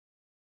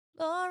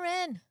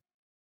Lauren,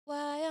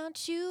 why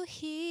aren't you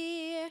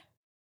here?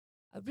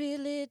 I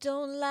really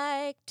don't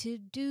like to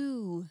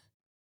do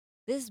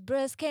this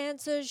breast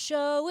cancer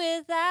show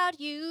without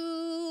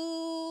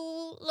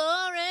you.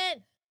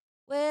 Lauren,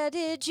 where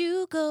did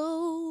you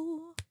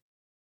go?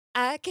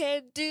 I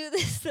can't do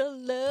this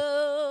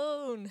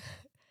alone.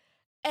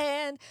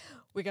 And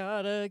we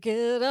gotta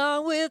get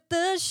on with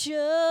the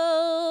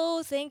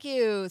show. Thank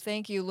you.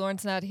 Thank you.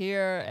 Lauren's not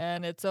here,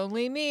 and it's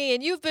only me,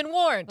 and you've been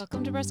warned.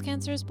 Welcome to Breast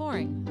Cancer is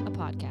Boring, a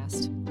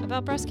podcast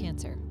about breast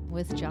cancer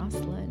with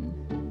Jocelyn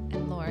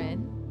and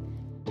Lauren.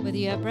 Whether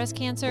you have breast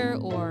cancer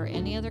or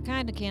any other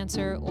kind of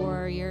cancer,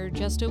 or you're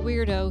just a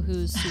weirdo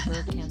who's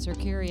super cancer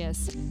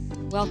curious,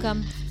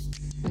 welcome.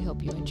 We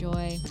hope you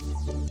enjoy,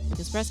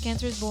 because breast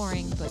cancer is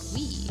boring, but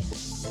we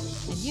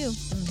and you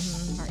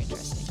are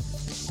interesting.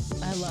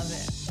 I love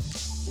it.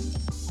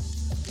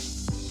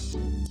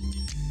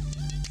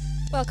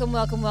 Welcome,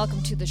 welcome,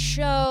 welcome to the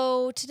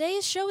show.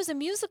 Today's show is a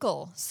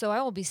musical, so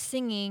I will be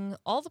singing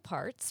all the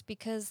parts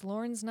because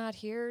Lauren's not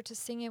here to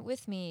sing it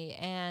with me,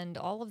 and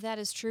all of that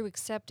is true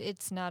except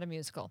it's not a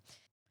musical,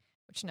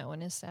 which no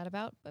one is sad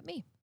about but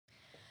me.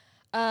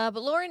 But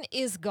Lauren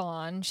is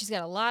gone. She's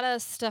got a lot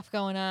of stuff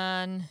going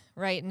on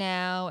right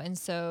now, and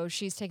so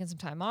she's taking some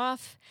time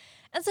off.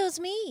 And so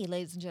it's me,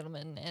 ladies and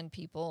gentlemen, and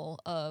people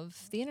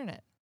of the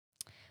internet.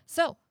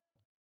 So,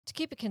 to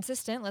keep it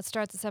consistent, let's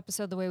start this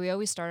episode the way we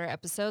always start our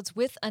episodes,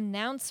 with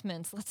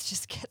announcements. Let's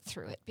just get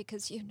through it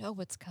because you know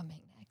what's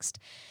coming next.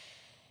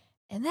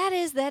 And that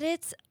is that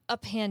it's a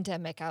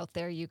pandemic out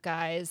there, you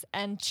guys.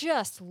 And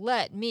just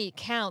let me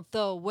count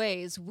the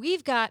ways.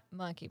 We've got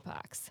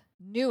monkeypox,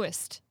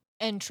 newest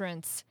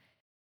entrance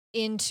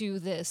into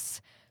this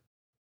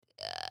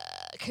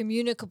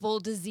communicable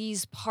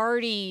disease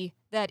party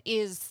that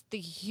is the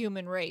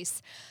human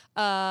race.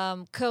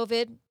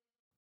 COVID,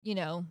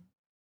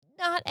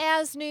 not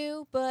as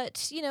new,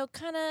 but,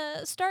 kind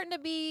of starting to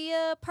be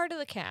part of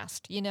the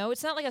cast.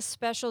 It's not like a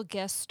special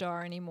guest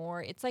star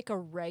anymore. It's like a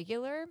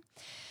regular.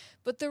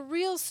 But the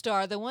real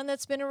star, the one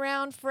that's been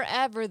around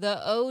forever,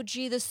 the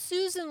OG, the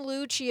Susan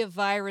Lucci of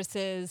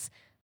viruses,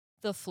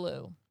 the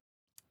flu.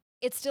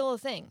 It's still a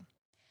thing.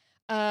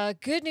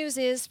 Good news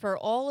is for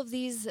all of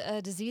these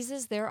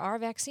diseases, there are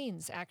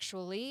vaccines,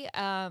 actually.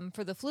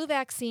 For the flu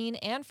vaccine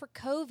and for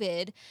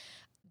COVID,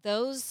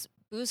 those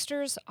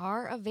boosters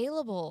are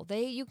available.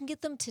 You can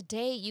get them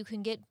today. You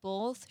can get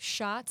both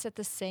shots at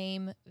the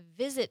same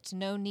visit.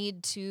 No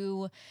need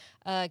to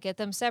get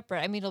them separate.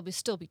 I mean, it'll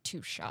still be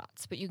 2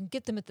 shots, but you can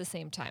get them at the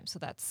same time. So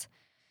that's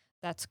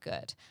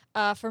good.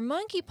 For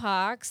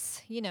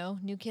monkeypox,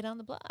 new kid on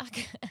the block.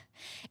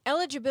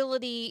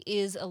 Eligibility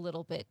is a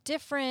little bit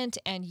different,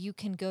 and you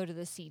can go to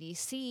the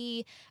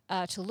CDC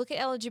to look at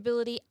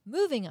eligibility.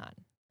 Moving on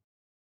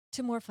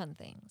to more fun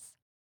things.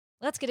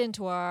 Let's get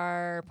into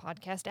our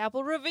podcast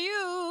Apple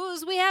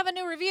reviews. We have a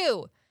new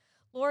review.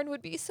 Lauren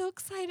would be so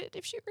excited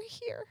if she were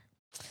here.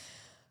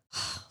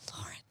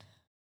 Lauren,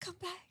 come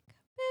back.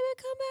 Baby,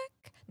 come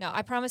back. No,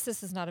 I promise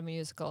this is not a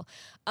musical.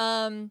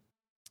 New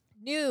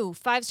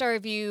 5-star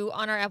review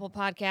on our Apple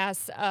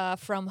Podcasts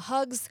from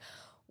Hugs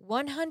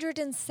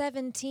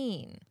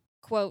 117.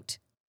 Quote,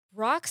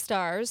 rock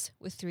stars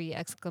with 3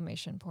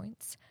 exclamation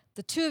points.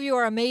 The 2 of you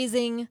are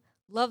amazing.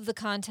 Love the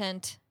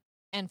content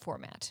and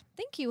format.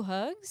 Thank you,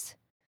 Hugs.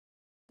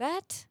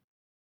 That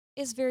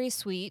is very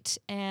sweet,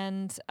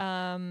 and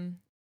I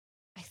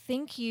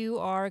think you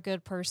are a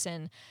good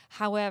person.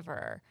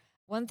 However,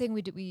 one thing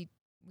we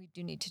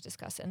do need to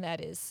discuss, and that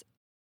is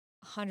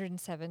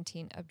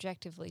 117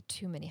 objectively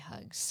too many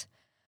hugs.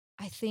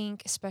 I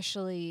think,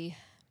 especially,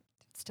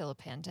 it's still a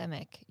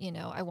pandemic.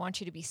 I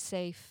want you to be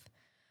safe.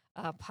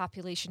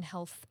 Population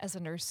health as a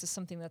nurse is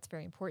something that's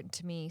very important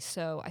to me.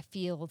 So I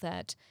feel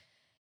that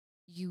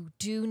you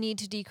do need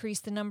to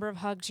decrease the number of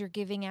hugs you're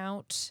giving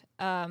out.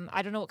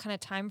 I don't know what kind of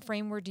time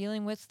frame we're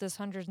dealing with, this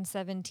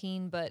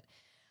 117, but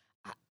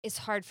it's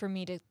hard for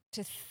me to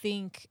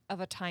think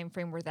of a time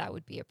frame where that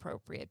would be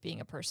appropriate,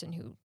 being a person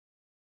who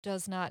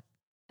does not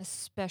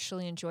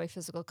especially enjoy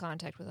physical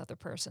contact with other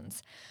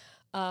persons.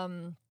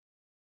 Again,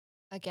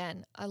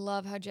 I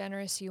love how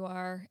generous you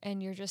are,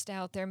 and you're just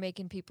out there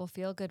making people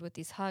feel good with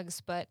these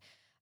hugs, but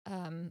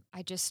I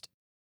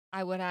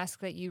would ask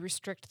that you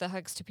restrict the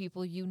hugs to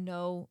people you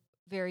know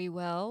very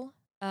well.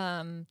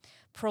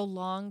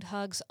 Prolonged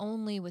hugs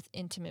only with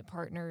intimate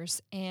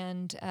partners,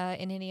 and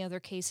in any other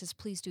cases,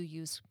 please do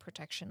use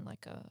protection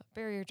like a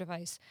barrier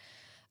device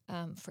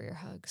for your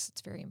hugs.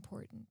 It's very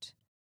important.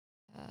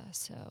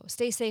 So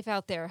stay safe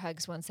out there,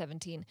 Hugs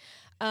 117.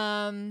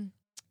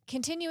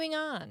 Continuing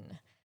on.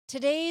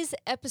 Today's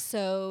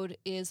episode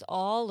is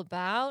all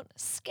about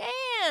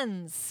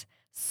scans.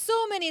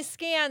 So many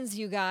scans,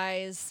 you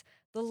guys.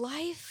 The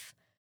life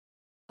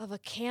of a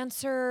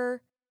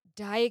cancer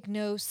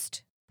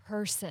diagnosed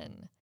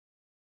person.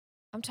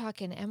 I'm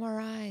talking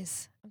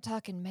MRIs. I'm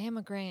talking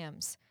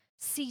mammograms,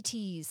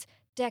 CTs,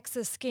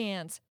 DEXA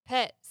scans,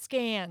 PET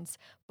scans,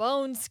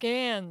 bone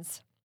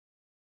scans.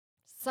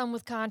 Some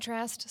with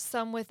contrast,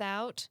 some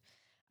without.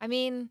 I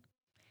mean,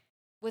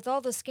 with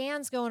all the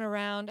scans going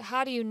around,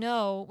 how do you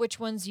know which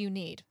ones you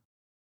need?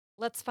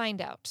 Let's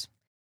find out.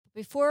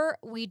 Before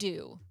we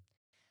do,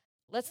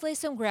 let's lay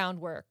some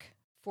groundwork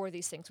for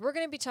these things. We're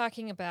going to be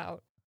talking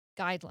about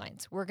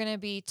guidelines. We're going to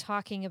be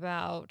talking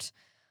about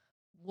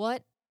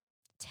what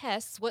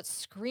tests, what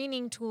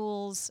screening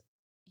tools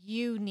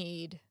you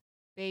need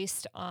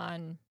based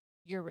on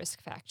your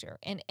risk factor.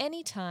 And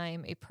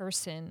anytime a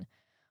person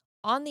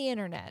on the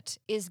internet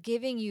is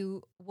giving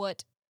you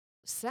what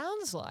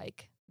sounds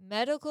like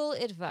medical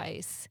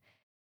advice,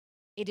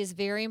 it is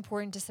very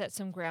important to set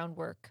some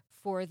groundwork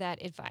for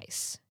that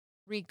advice,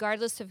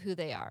 regardless of who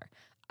they are.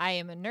 I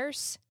am a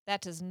nurse.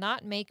 That does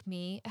not make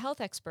me a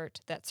health expert.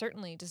 That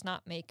certainly does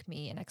not make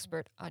me an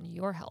expert on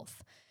your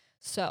health.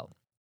 So,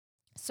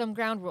 some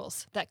ground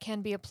rules that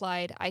can be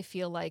applied, I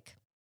feel like,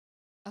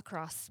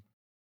 across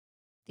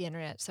the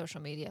internet,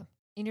 social media,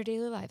 in your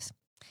daily lives.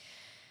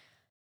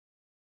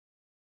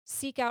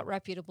 Seek out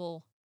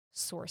reputable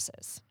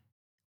sources.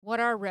 What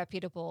are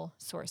reputable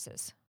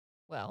sources?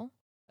 Well,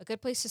 a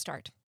good place to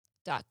start.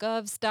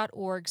 .govs,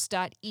 .orgs,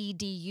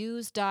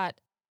 .edus,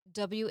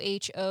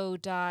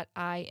 .who.int.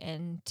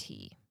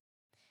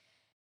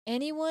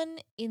 Anyone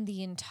in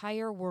the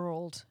entire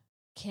world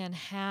can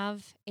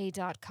have a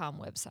 .com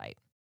website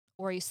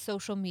or a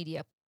social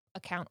media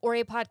account or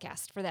a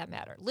podcast for that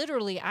matter.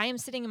 Literally, I am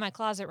sitting in my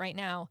closet right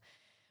now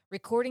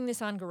recording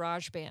this on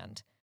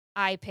GarageBand.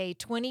 I pay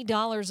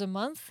 $20 a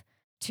month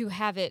to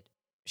have it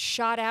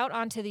shot out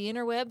onto the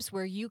interwebs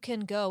where you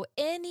can go.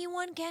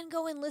 Anyone can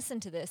go and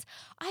listen to this.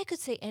 I could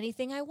say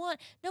anything I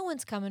want. No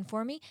one's coming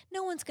for me.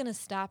 No one's going to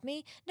stop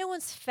me. No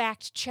one's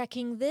fact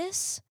checking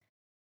this.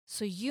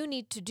 So you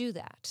need to do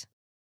that.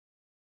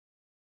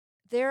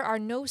 There are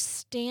no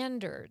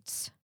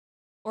standards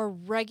or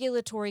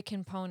regulatory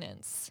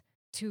components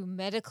to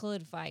medical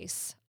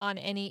advice on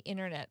any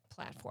internet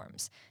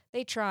platforms.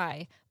 They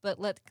try, but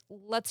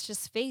let's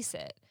just face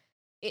it.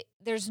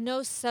 There's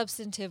no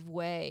substantive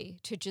way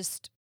to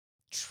just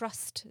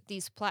trust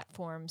these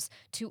platforms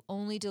to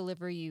only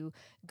deliver you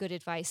good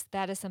advice.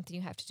 That is something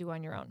you have to do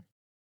on your own.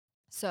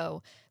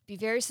 So be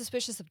very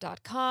suspicious of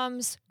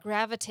 .coms,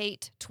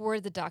 gravitate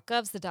toward the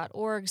 .govs, the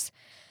 .orgs,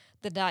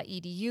 the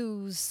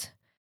 .edus.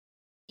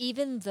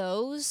 Even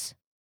those,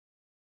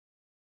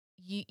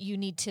 you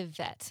need to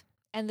vet.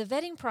 And the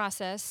vetting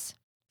process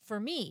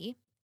for me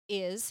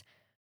is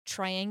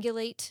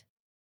triangulate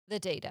the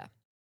data.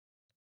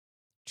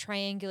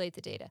 Triangulate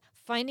the data.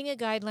 Finding a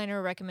guideline or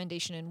a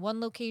recommendation in one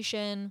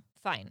location,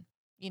 fine.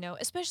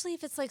 Especially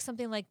if it's like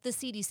something like the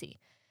CDC.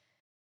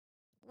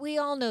 We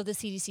all know the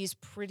CDC is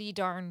pretty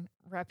darn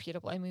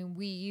reputable. I mean,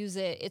 we use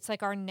it. It's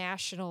like our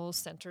national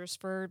centers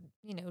for,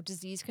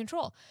 disease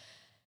control.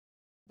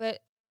 But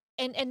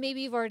and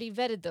maybe you've already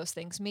vetted those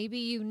things. Maybe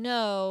you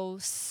know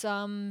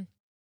some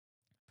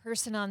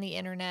person on the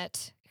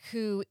internet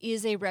who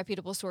is a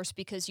reputable source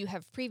because you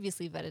have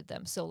previously vetted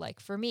them. So like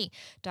for me,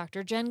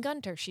 Dr. Jen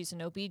Gunter, she's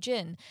an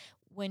OB-GYN.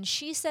 When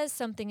she says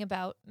something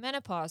about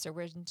menopause or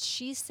when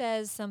she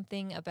says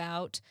something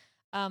about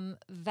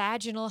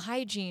vaginal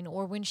hygiene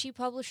or when she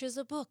publishes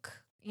a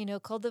book,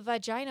 called the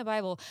Vagina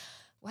Bible.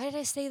 Why did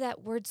I say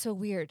that word so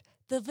weird?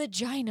 The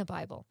Vagina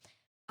Bible.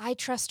 I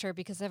trust her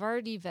because I've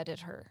already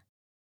vetted her.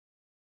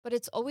 But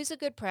it's always a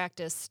good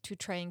practice to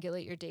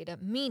triangulate your data,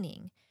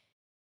 meaning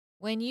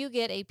when you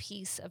get a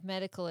piece of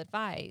medical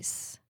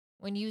advice,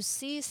 when you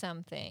see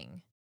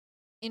something,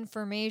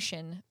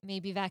 information,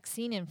 maybe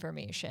vaccine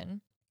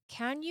information,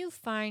 can you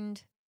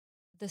find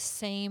the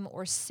same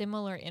or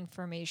similar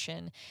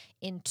information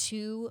in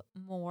two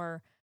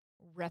more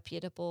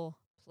reputable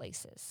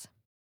places?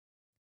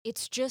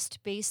 It's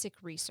just basic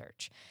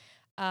research.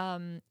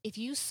 If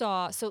you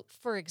saw, so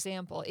for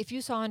example, if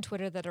you saw on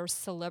Twitter that a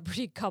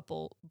celebrity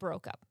couple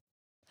broke up,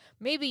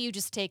 maybe you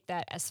just take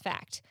that as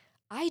fact.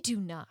 I do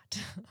not.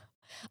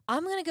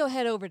 I'm going to go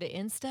head over to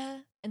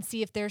Insta and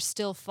see if they're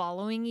still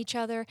following each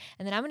other.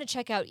 And then I'm going to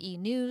check out E!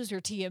 News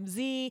or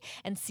TMZ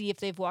and see if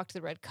they've walked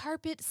the red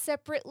carpet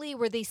separately.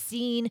 Were they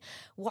seen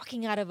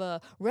walking out of a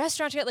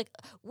restaurant together? Like,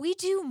 we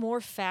do more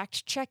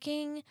fact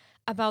checking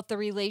about the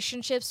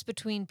relationships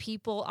between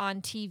people on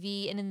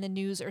TV and in the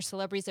news or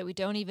celebrities that we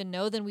don't even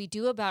know than we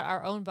do about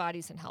our own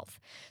bodies and health.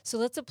 So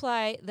let's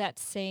apply that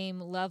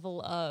same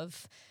level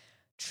of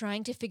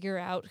trying to figure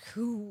out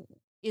who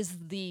is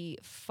the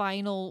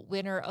final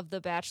winner of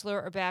The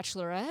Bachelor or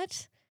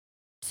Bachelorette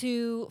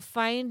to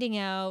finding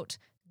out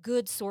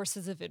good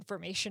sources of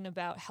information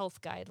about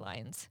health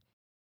guidelines.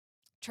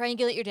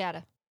 Triangulate your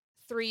data.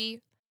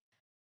 3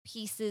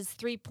 pieces,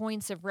 3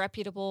 points of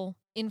reputable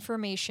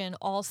information,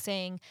 all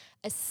saying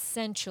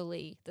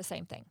essentially the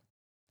same thing.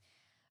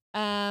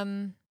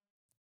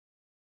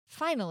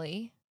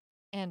 Finally,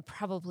 and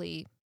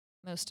probably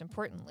most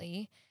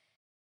importantly,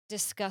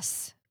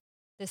 discuss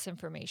this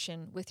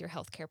information with your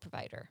healthcare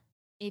provider.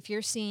 If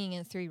you're seeing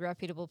in 3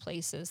 reputable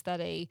places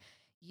that a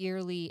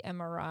yearly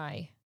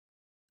MRI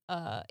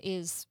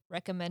is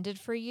recommended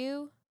for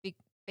you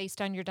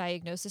based on your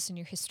diagnosis and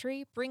your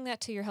history, bring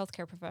that to your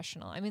healthcare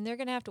professional. I mean, they're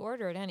going to have to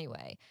order it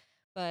anyway,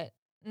 and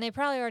they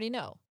probably already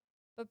know.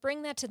 but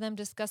bring that to them,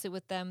 discuss it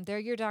with them. They're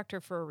your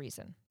doctor for a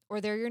reason, or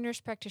they're your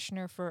nurse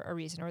practitioner for a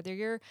reason, or they're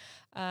your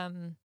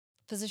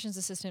physician's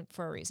assistant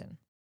for a reason.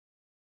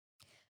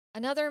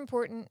 Another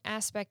important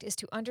aspect is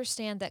to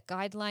understand that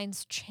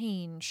guidelines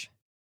change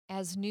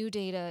as new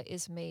data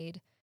is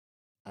made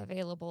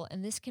available,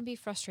 and this can be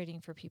frustrating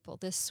for people.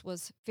 This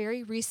was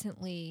very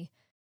recently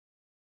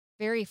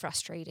very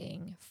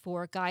frustrating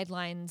for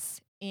guidelines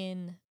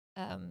in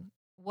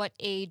what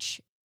age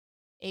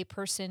a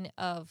person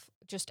of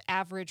just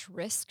average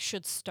risk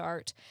should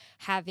start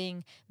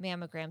having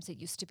mammograms. It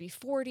used to be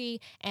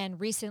 40, and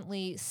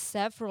recently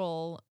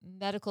several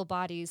medical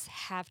bodies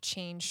have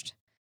changed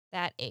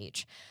that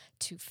age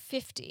to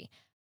 50.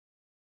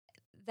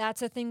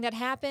 That's a thing that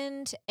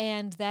happened,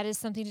 and that is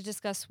something to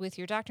discuss with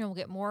your doctor. And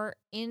we'll get more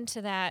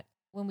into that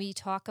when we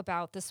talk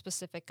about the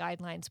specific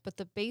guidelines. But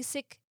the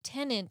basic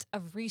tenet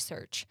of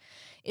research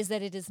is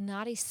that it is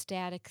not a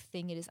static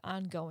thing, it is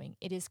ongoing,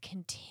 it is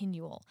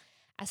continual.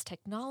 As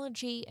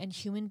technology and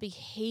human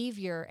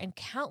behavior and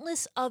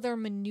countless other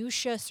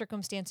minutiae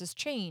circumstances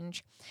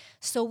change,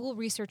 so will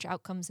research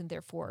outcomes and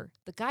therefore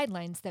the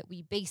guidelines that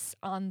we base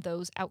on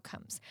those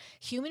outcomes.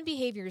 Human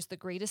behavior is the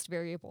greatest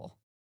variable,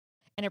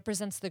 and it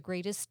presents the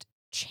greatest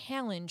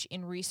challenge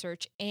in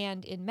research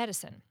and in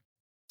medicine.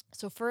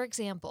 So, for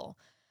example,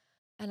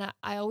 and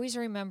I always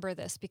remember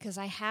this because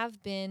I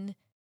have been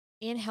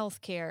in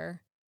healthcare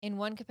in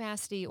one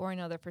capacity or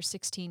another for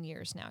 16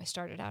 years now. I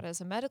started out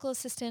as a medical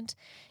assistant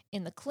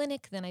in the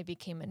clinic, then I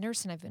became a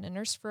nurse, and I've been a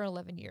nurse for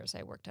 11 years.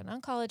 I worked on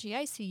oncology,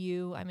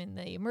 ICU, I'm in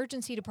the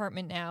emergency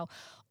department now,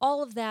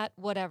 all of that,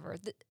 whatever.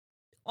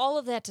 All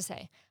of that to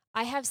say,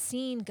 I have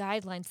seen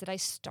guidelines that I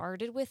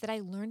started with that I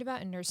learned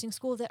about in nursing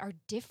school that are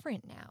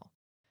different now.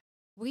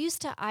 We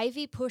used to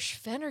IV push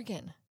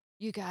Phenergan,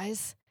 you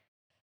guys.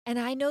 And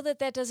I know that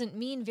that doesn't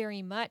mean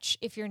very much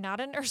if you're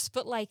not a nurse,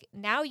 but like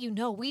now you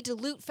know we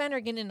dilute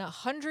Phenergan in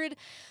 100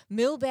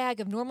 ml bag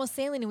of normal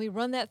saline and we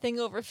run that thing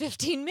over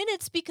 15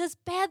 minutes because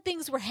bad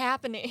things were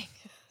happening.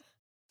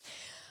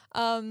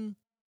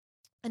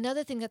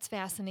 Another thing that's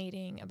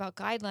fascinating about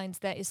guidelines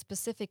that is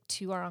specific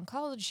to our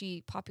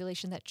oncology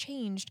population that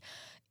changed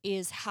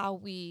is how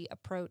we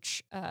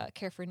approach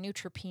care for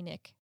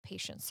neutropenic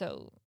patients.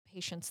 So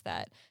patients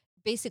that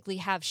basically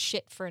have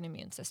shit for an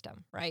immune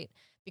system, right?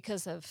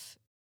 Because of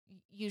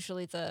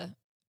usually the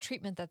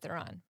treatment that they're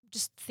on.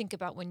 Just think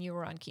about when you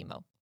were on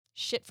chemo.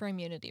 Shit for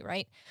immunity,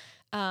 right?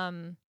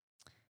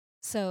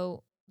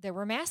 So there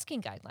were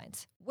masking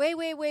guidelines. Way,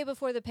 way, way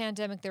before the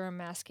pandemic, there were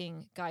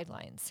masking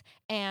guidelines.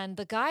 And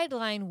the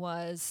guideline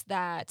was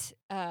that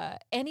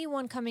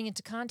anyone coming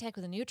into contact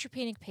with a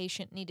neutropenic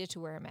patient needed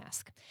to wear a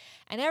mask.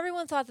 And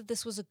everyone thought that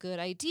this was a good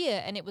idea.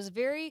 And it was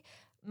very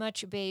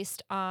much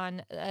based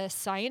on a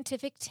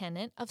scientific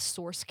tenet of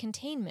source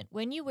containment.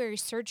 When you wear a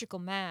surgical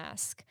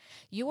mask,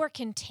 you are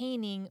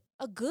containing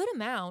a good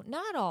amount,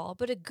 not all,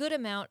 but a good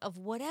amount of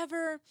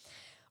whatever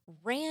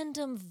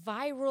random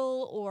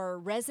viral or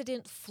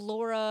resident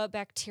flora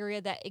bacteria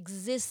that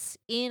exists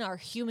in our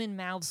human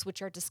mouths,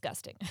 which are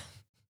disgusting.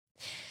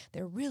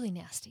 They're really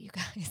nasty, you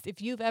guys. If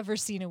you've ever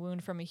seen a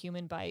wound from a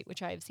human bite,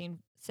 which I have seen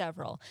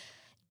several,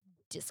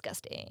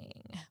 disgusting.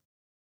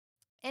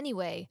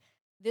 Anyway,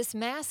 this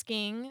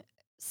masking,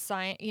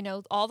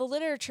 all the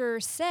literature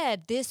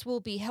said this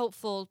will be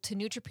helpful to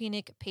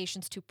neutropenic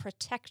patients to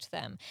protect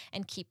them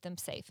and keep them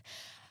safe.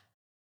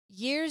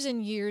 Years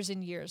and years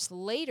and years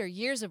later,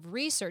 years of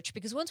research,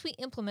 because once we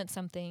implement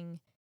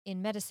something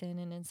in medicine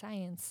and in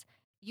science,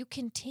 you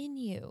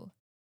continue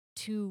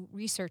to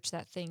research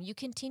that thing. You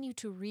continue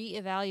to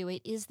reevaluate,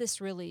 is this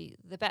really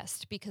the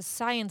best? Because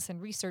science and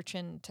research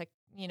and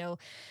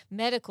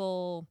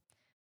medical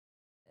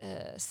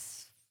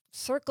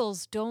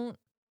circles don't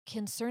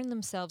concern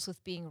themselves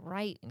with being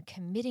right and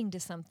committing to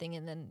something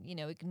and then,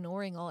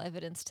 ignoring all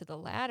evidence to the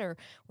latter.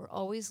 We're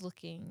always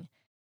looking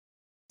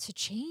to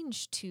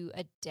change, to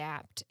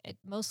adapt,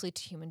 mostly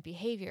to human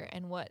behavior.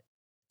 And what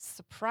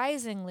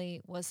surprisingly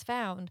was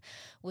found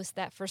was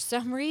that for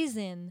some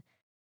reason,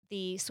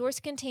 the source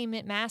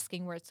containment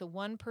masking, where it's a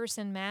one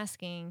person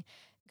masking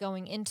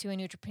going into a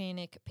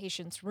neutropenic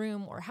patient's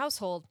room or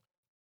household,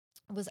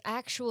 was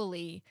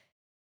actually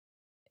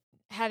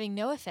having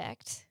no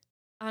effect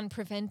on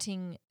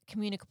preventing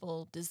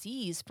communicable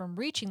disease from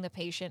reaching the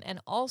patient, and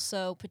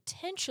also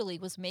potentially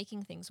was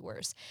making things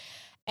worse.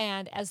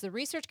 And as the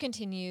research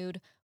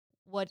continued,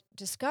 what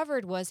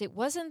discovered was it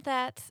wasn't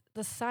that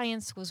the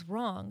science was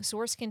wrong.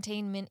 Source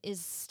containment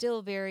is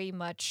still very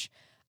much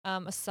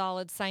a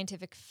solid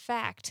scientific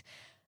fact,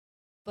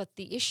 but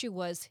the issue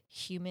was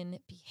human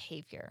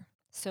behavior.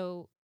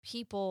 So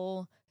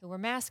people who were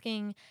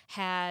masking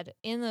had,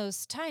 in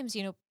those times,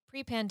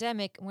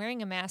 pre-pandemic,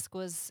 wearing a mask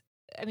was,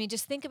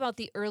 just think about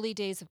the early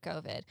days of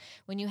COVID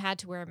when you had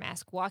to wear a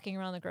mask walking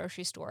around the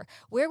grocery store.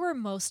 Where were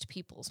most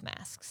people's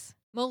masks?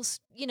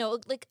 Most,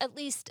 like at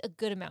least a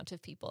good amount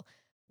of people.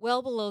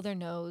 Well below their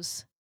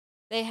nose.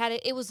 They had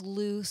it was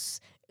loose,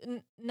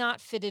 not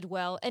fitted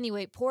well.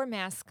 Anyway, poor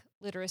mask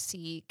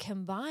literacy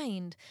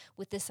combined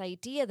with this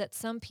idea that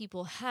some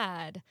people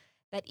had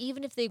that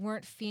even if they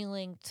weren't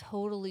feeling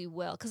totally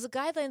well, because the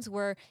guidelines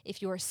were,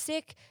 if you are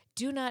sick,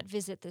 do not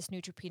visit this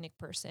neutropenic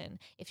person.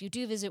 If you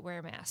do visit, wear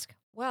a mask.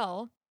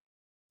 Well,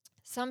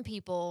 some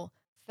people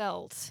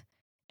felt,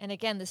 and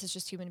again, this is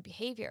just human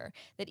behavior,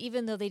 that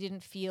even though they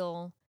didn't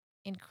feel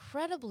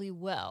incredibly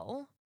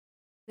well,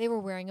 they were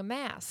wearing a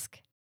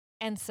mask.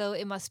 And so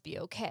it must be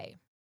okay.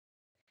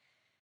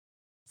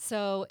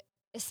 So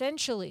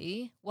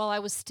essentially, while I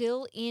was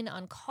still in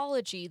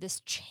oncology,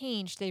 this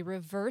changed. They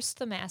reversed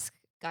the mask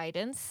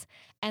guidance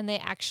and they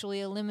actually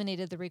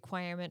eliminated the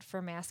requirement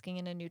for masking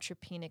in a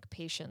neutropenic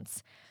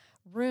patient's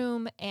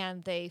room,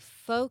 and they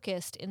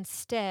focused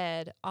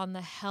instead on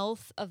the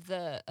health of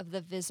the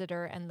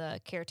visitor and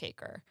the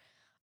caretaker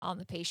on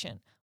the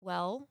patient.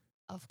 Well,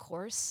 of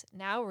course,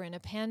 now we're in a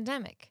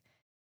pandemic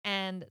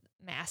and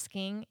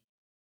masking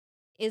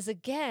is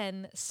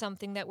again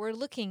something that we're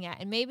looking at.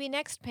 And maybe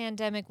next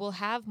pandemic we'll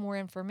have more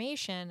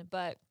information,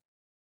 but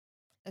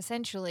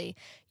essentially,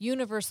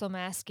 universal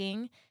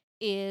masking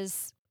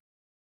is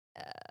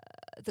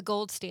the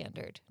gold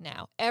standard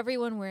now.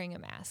 Everyone wearing a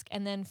mask.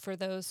 And then for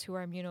those who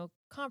are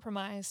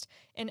immunocompromised,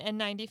 an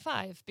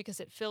N95 because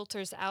it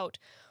filters out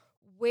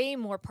way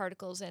more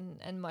particles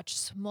and much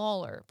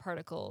smaller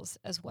particles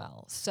as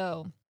well.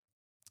 So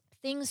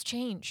things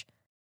change,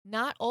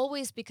 not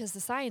always because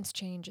the science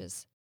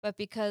changes, but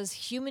because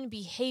human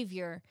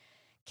behavior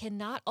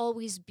cannot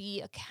always be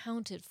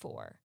accounted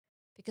for.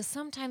 Because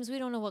sometimes we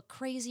don't know what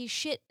crazy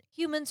shit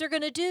humans are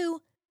going to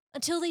do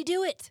until they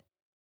do it.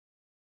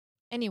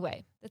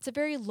 Anyway, that's a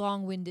very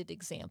long-winded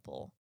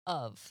example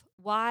of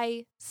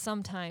why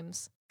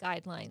sometimes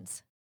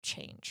guidelines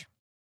change.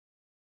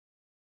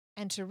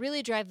 And to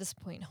really drive this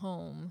point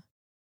home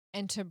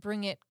and to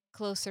bring it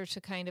closer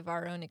to kind of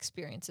our own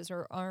experiences,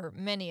 or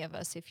many of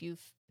us, if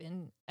you've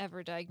been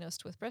ever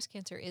diagnosed with breast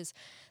cancer, is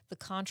the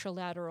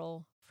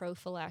contralateral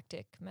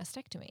prophylactic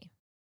mastectomy,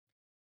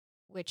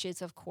 which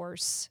is, of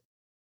course,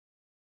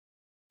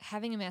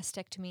 having a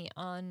mastectomy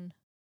on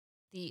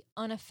the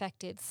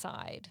unaffected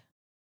side,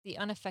 the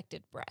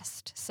unaffected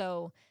breast.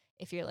 So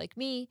if you're like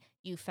me,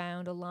 you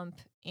found a lump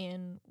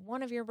in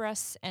one of your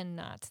breasts and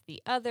not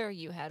the other.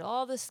 You had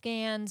all the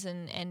scans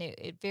and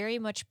it very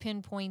much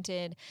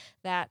pinpointed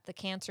that the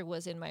cancer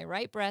was in my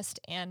right breast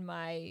and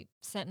my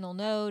sentinel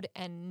node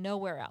and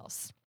nowhere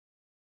else.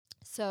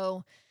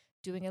 So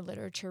doing a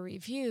literature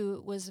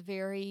review was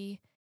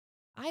very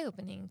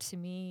eye-opening to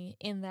me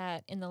in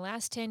that in the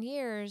last 10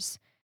 years,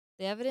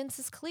 the evidence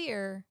is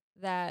clear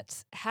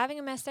that having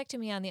a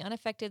mastectomy on the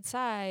unaffected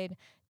side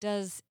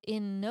does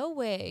in no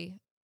way,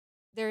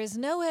 there is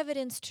no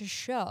evidence to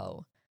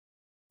show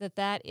that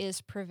that is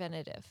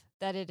preventative,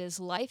 that it is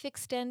life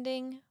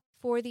extending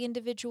for the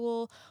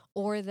individual,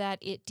 or that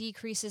it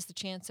decreases the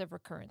chance of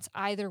recurrence,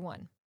 either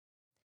one.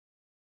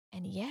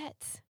 And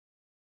yet,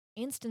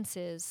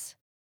 instances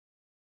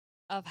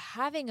of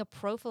having a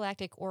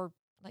prophylactic or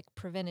like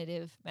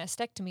preventative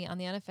mastectomy on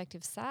the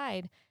unaffected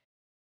side,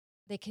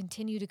 they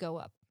continue to go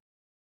up.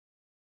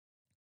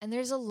 And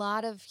there's a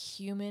lot of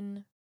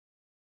human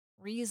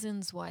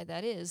reasons why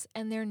that is,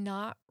 and they're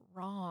not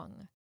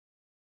wrong.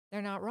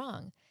 They're not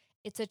wrong.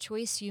 It's a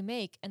choice you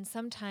make, and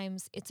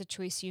sometimes it's a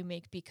choice you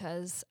make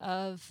because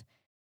of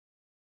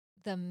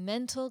the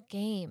mental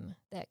game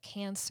that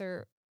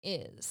cancer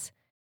is.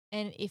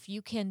 And if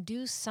you can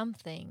do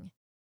something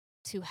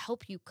to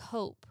help you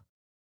cope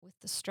with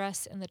the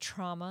stress and the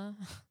trauma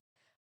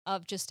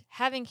of just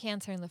having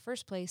cancer in the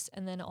first place,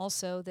 and then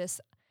also this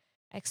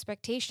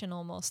expectation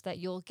almost that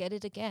you'll get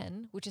it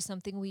again, which is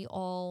something we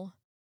all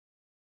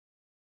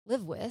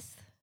live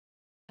with,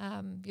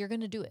 you're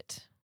going to do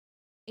it.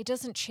 It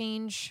doesn't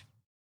change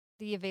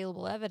the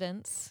available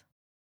evidence,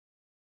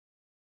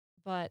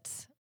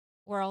 but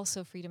we're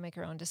also free to make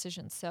our own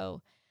decisions.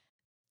 So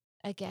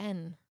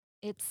again,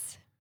 it's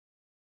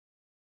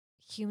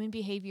human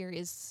behavior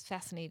is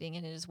fascinating,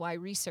 and it is why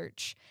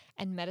research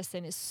and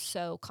medicine is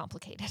so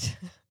complicated.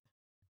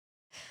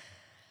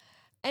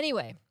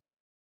 Anyway,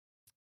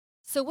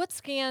 so what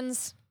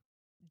scans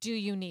do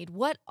you need?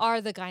 What are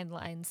the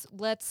guidelines?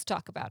 Let's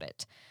talk about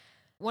it.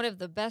 One of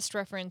the best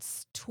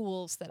reference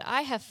tools that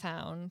I have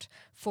found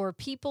for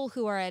people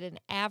who are at an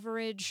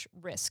average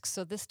risk,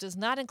 so this does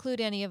not include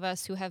any of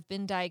us who have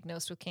been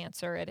diagnosed with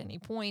cancer at any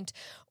point,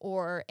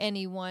 or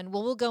anyone,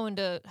 well, we'll go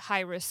into high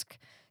risk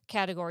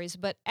categories,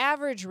 but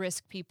average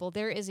risk people,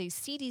 there is a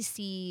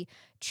CDC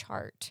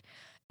chart.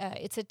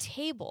 It's a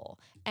table,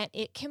 and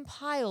it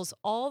compiles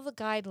all the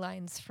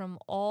guidelines from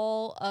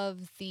all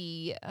of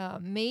the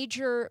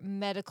major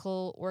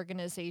medical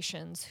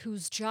organizations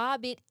whose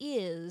job it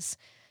is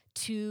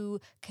to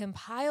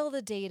compile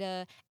the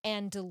data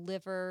and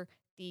deliver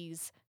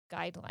these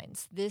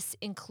guidelines. This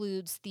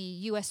includes the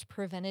U.S.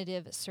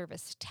 Preventative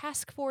Service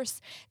Task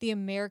Force, the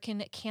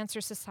American Cancer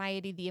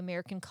Society, the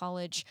American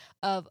College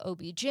of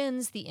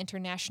OB-GYNs, the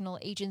International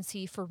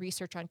Agency for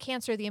Research on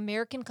Cancer, the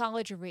American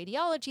College of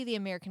Radiology, the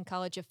American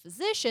College of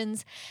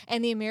Physicians,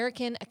 and the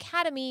American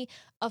Academy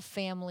of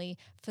Family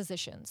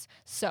Physicians.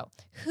 So,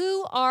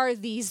 who are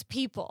these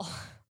people?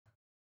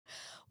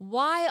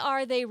 Why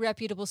are they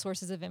reputable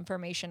sources of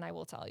information? I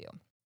will tell you.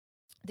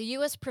 The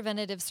U.S.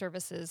 Preventative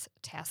Services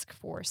Task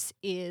Force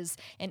is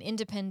an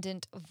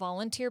independent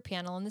volunteer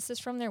panel, and this is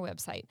from their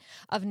website,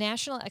 of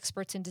national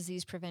experts in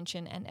disease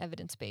prevention and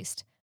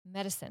evidence-based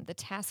medicine. The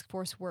task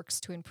force works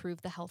to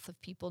improve the health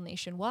of people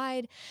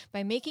nationwide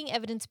by making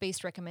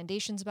evidence-based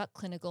recommendations about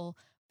clinical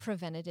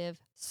preventative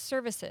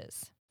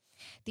services.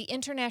 The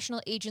International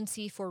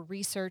Agency for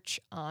Research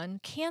on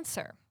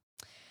Cancer.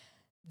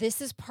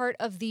 This is part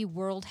of the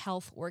World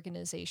Health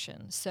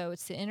Organization. So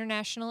it's the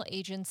international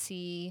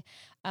agency.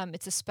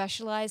 It's a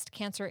specialized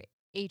cancer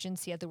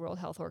agency at the World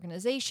Health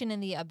Organization,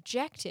 and the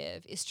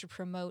objective is to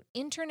promote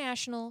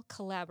international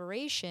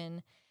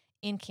collaboration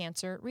in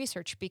cancer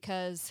research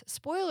because,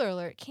 spoiler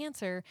alert,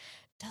 cancer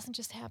doesn't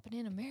just happen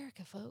in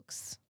America,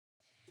 folks.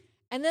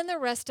 And then the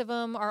rest of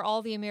them are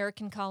all the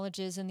American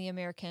colleges and the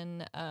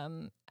American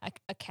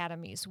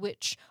academies,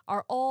 which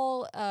are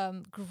all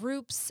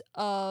groups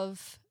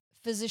of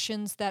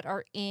physicians that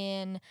are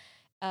in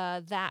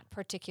that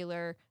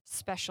particular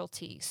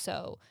specialty.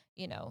 So,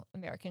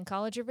 American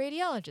College of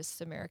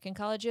Radiologists, American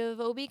College of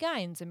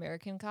OB-GYNs,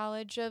 American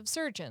College of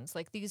Surgeons.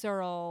 Like, these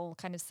are all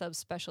kind of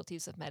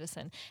subspecialties of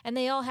medicine. And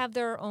they all have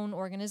their own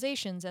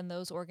organizations, and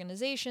those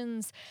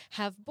organizations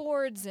have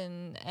boards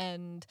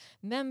and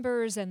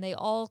members, and they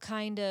all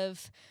kind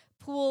of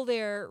pool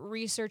their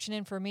research and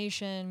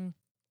information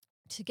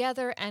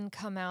together and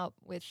come out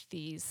with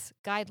these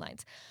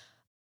guidelines.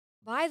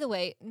 By the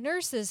way,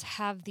 nurses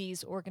have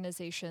these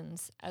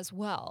organizations as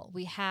well.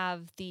 We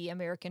have the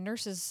American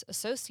Nurses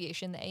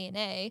Association, the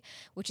ANA,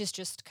 which is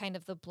just kind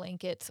of the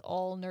blanket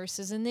all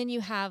nurses. And then you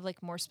have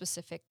like more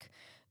specific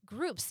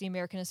groups, the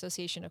American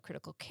Association of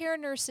Critical Care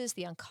Nurses,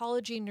 the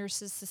Oncology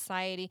Nurses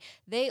Society.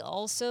 They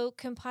also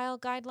compile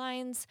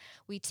guidelines.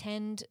 We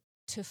tend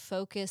to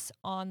focus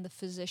on the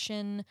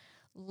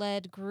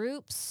physician-led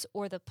groups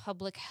or the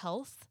public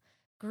health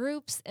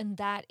groups, and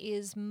that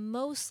is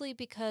mostly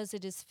because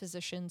it is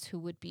physicians who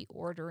would be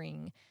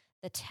ordering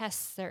the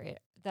tests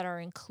that are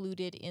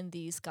included in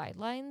these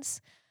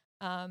guidelines.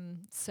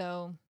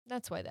 So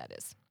that's why that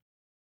is.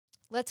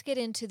 Let's get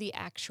into the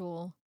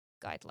actual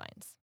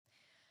guidelines.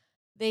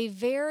 They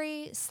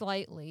vary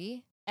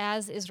slightly,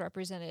 as is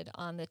represented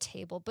on the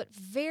table, but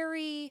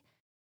very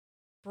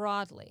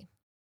broadly.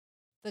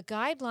 The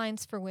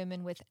guidelines for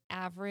women with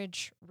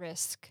average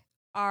risk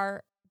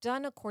are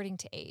done according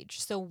to age.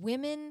 So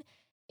women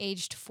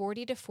aged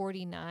 40 to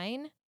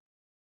 49,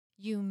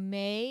 you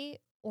may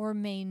or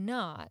may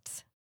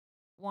not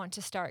want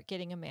to start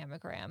getting a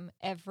mammogram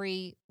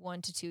every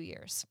 1 to 2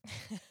 years.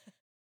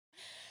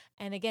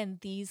 And again,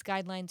 these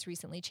guidelines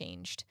recently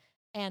changed,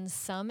 and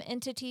some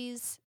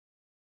entities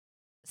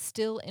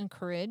still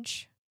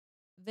encourage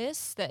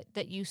this,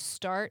 that you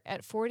start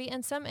at 40,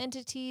 and some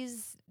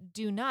entities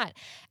do not.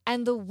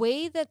 And the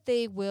way that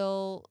they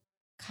will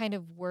kind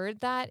of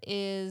word that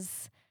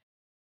is,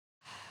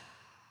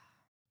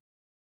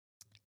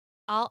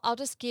 I'll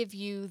just give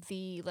you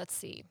the, let's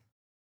see.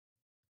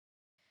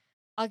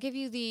 I'll give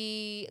you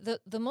the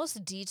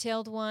most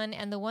detailed one,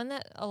 and the one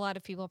that a lot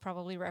of people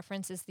probably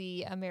reference is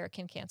the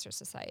American Cancer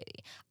Society.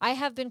 I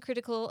have been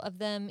critical of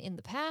them in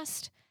the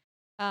past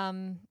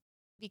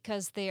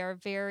because they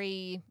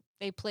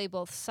play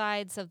both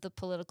sides of the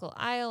political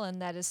aisle, and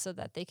that is so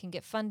that they can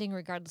get funding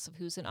regardless of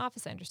who's in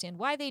office. I understand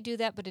why they do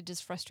that, but it is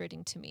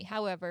frustrating to me.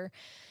 However,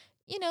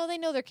 they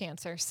know their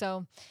cancer.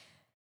 So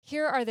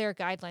here are their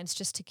guidelines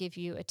just to give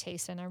you a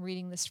taste, and I'm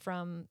reading this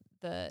from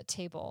the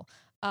table.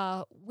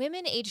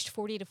 Women aged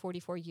 40 to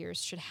 44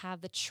 years should have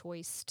the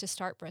choice to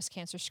start breast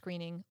cancer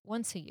screening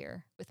once a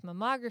year with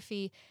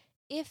mammography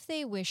if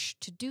they wish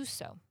to do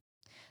so.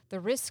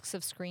 The risks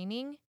of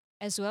screening,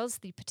 as well as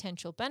the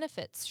potential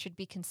benefits, should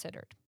be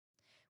considered.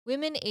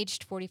 Women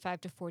aged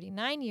 45 to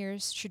 49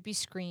 years should be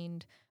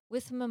screened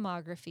with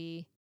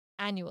mammography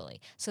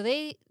annually. So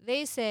they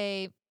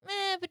say,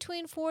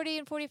 between 40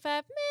 and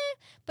 45,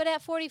 but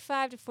at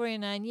 45 to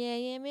 49,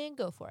 yeah, man,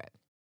 go for it.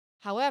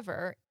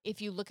 However,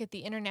 if you look at the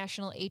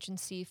International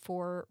Agency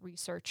for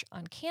Research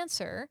on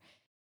Cancer,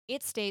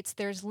 it states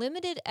there's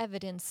limited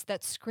evidence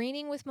that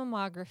screening with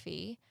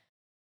mammography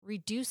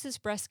reduces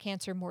breast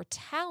cancer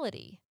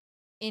mortality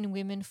in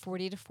women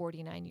 40 to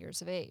 49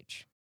 years of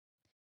age.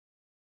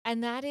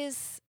 And that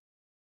is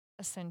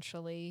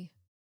essentially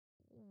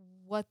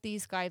what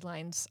these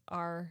guidelines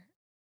are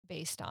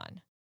based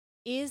on.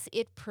 Is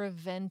it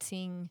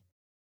preventing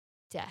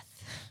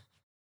death?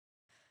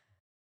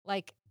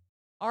 Like,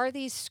 are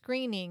these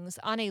screenings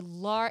on a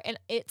large, and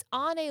it's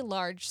on a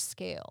large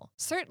scale.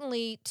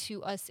 Certainly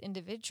to us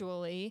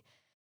individually,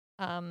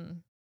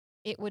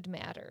 it would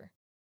matter.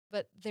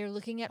 But they're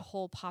looking at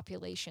whole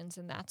populations,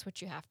 and that's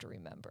what you have to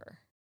remember.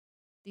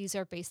 These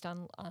are based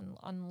on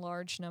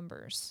large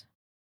numbers.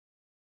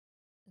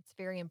 It's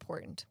very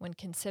important when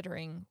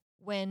considering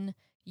when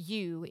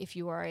you, if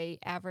you are a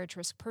average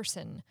risk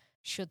person,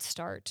 should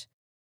start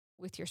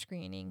with your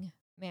screening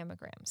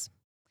mammograms.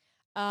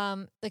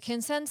 The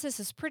consensus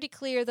is pretty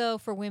clear, though,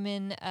 for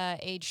women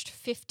aged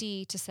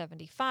 50 to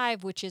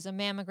 75, which is a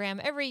mammogram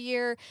every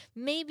year,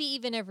 maybe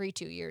even every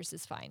 2 years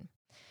is fine.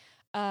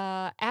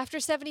 After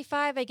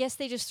 75, I guess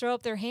they just throw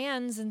up their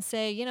hands and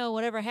say,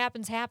 whatever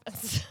happens,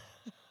 happens.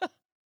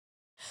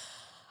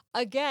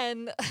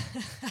 Again,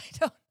 I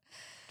don't.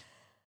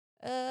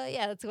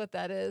 Yeah, that's what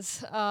that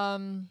is.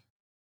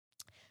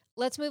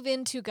 Let's move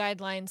into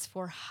guidelines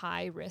for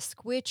high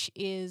risk, which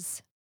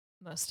is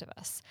most of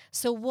us.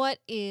 So,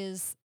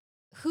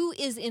 who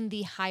is in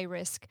the high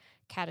risk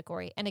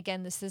category? And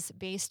again, this is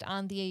based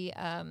on the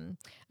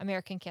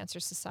American Cancer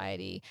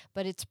Society,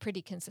 but it's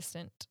pretty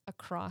consistent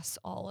across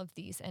all of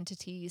these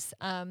entities.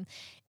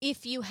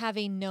 If you have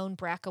a known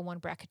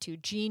BRCA1,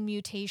 BRCA2 gene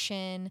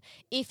mutation,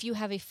 if you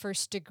have a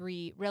first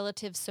degree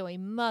relative, so a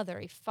mother,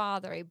 a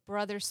father, a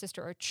brother,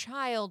 sister, or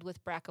child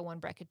with BRCA1,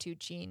 BRCA2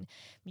 gene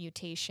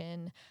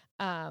mutation,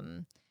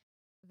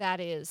 that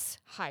is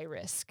high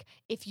risk.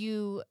 If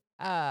you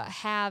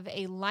have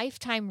a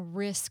lifetime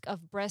risk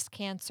of breast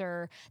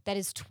cancer that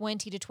is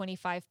 20 to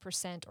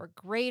 25% or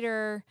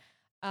greater,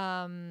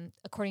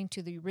 according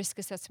to the risk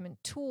assessment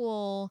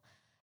tool,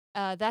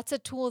 that's a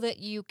tool that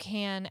you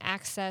can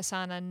access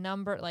on a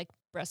number like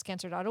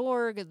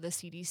breastcancer.org, the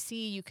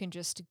CDC. You can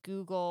just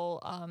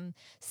Google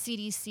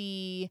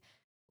CDC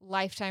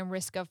lifetime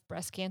risk of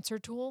breast cancer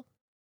tool,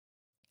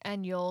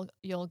 and you'll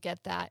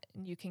get that,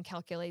 and you can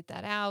calculate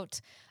that out.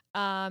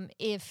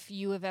 If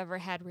you have ever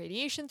had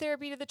radiation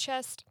therapy to the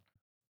chest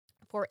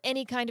for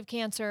any kind of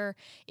cancer,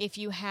 if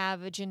you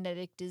have a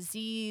genetic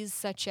disease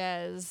such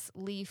as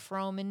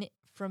Lee-Fromini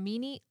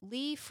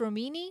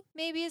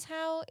maybe is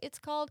how it's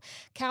called,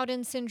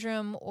 Cowden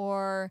syndrome,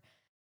 or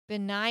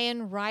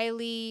benign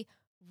Riley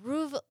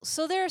Ruvel.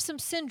 So there are some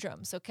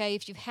syndromes, okay,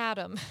 if you've had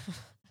them.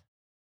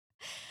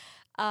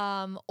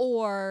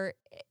 Or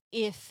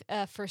if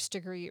a first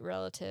degree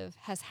relative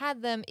has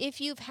had them,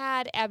 if you've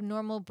had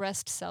abnormal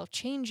breast cell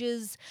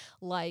changes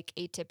like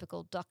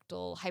atypical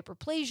ductal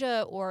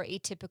hyperplasia or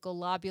atypical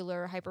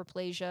lobular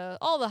hyperplasia,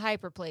 all the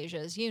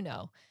hyperplasias,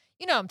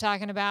 what I'm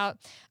talking about.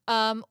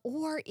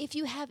 Or if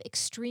you have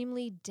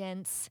extremely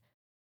dense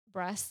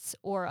breasts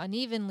or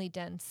unevenly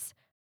dense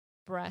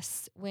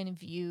breasts when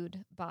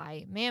viewed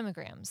by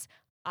mammograms.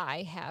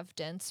 I have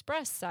dense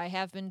breasts. I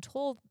have been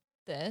told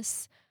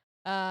this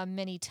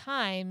many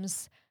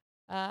times.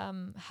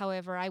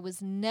 However, I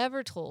was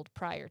never told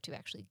prior to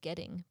actually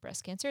getting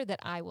breast cancer that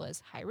I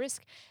was high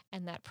risk,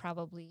 and that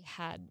probably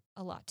had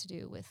a lot to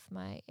do with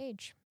my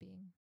age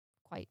being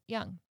quite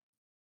young.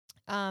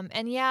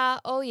 And yeah,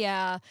 oh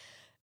yeah,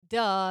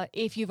 duh,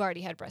 if you've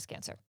already had breast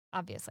cancer,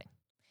 obviously.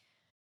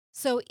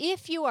 So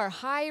if you are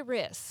high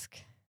risk,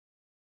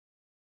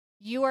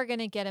 you are going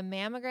to get a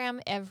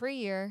mammogram every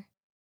year.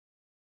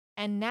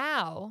 And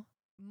now,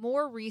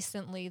 more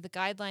recently, the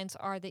guidelines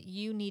are that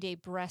you need a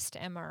breast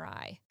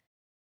MRI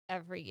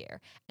every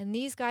year. And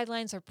these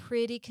guidelines are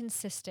pretty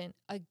consistent,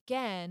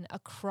 again,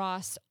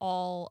 across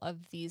all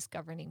of these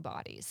governing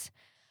bodies.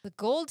 The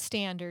gold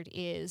standard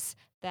is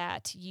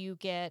that you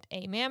get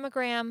a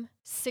mammogram,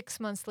 6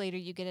 months later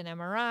you get an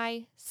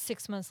MRI,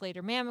 6 months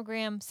later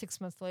mammogram,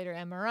 6 months later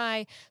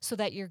MRI, so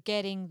that you're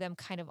getting them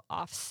kind of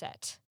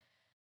offset.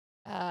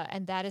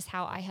 And that is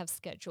how I have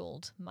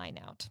scheduled mine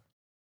out.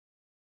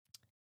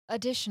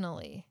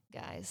 Additionally,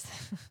 guys,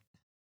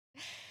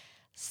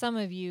 some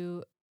of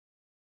you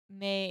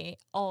may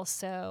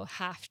also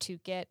have to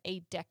get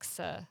a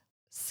DEXA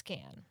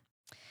scan.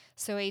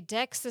 So a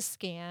DEXA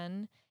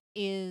scan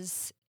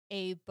is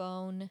a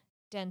bone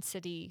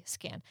density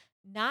scan,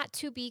 not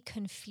to be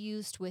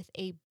confused with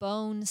a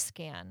bone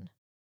scan,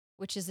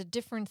 which is a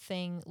different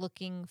thing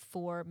looking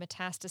for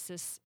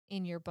metastasis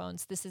in your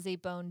bones. This is a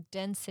bone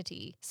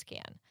density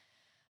scan.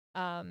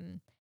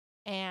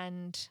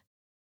 And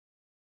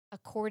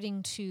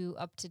according to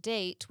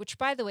UpToDate, which,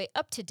 by the way,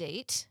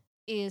 UpToDate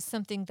is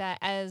something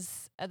that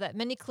that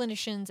many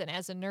clinicians and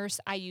as a nurse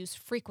I use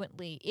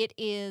frequently. It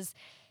is,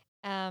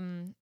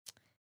 it's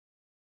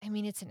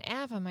an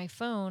app on my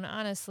phone,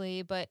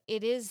 honestly, but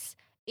it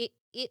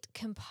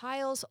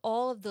compiles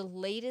all of the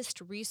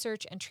latest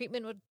research and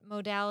treatment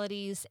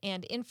modalities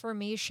and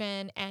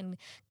information and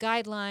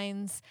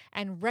guidelines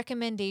and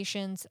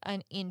recommendations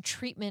in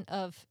treatment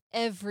of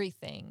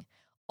everything,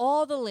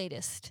 all the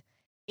latest.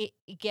 It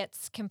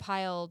gets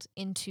compiled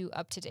into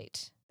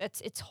UpToDate. That's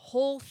its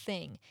whole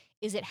thing,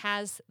 is it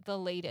has the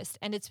latest,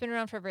 and it's been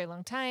around for a very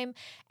long time,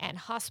 and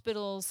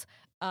hospitals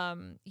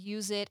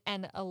use it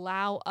and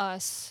allow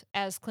us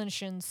as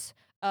clinicians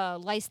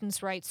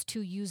license rights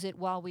to use it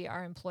while we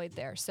are employed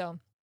there. So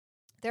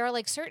there are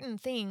like certain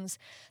things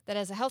that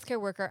as a healthcare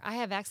worker I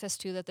have access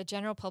to that the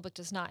general public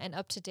does not, and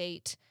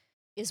UpToDate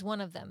is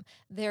one of them.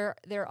 There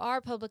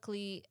are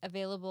publicly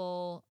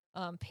available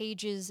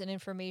pages and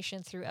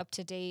information through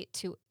UpToDate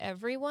to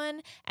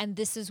everyone, and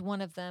this is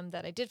one of them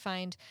that I did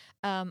find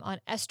on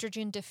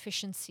estrogen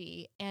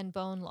deficiency and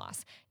bone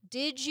loss.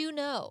 Did you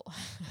know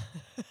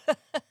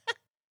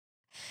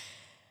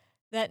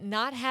that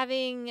not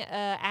having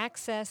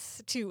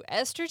access to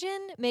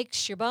estrogen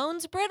makes your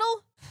bones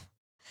brittle?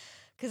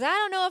 Because I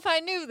don't know if I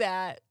knew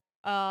that.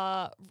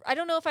 I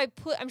don't know if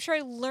I'm sure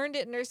I learned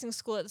it in nursing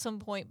school at some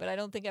point, but I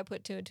don't think I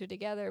put two and two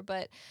together.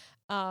 But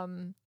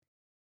um,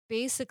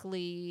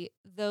 basically,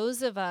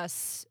 those of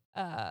us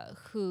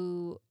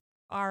who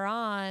are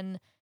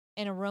on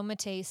an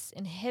aromatase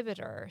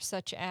inhibitor,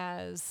 such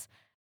as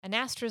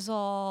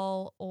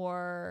anastrozole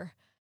or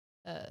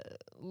uh,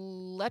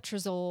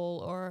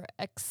 letrozole or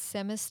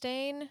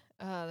exemestane.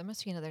 There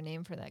must be another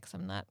name for that because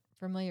I'm not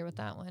familiar with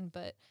that one.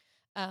 But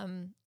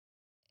um,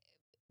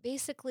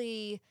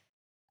 basically,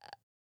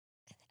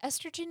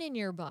 estrogen in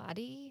your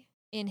body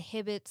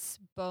inhibits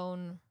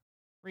bone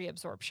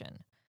reabsorption.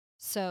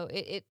 So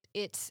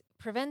it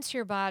prevents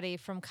your body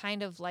from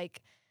kind of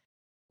like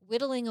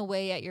whittling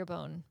away at your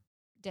bone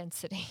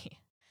density.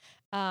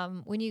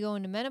 When you go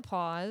into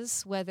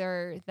menopause,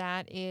 whether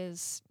that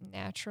is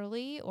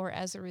naturally or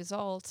as a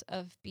result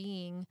of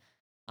being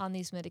on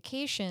these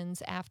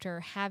medications after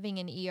having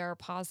an ER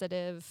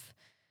positive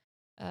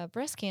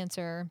breast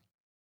cancer,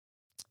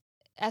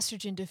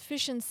 estrogen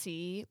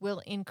deficiency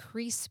will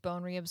increase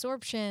bone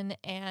reabsorption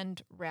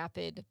and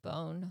rapid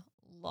bone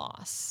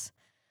loss.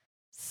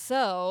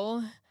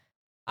 So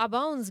our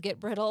bones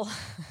get brittle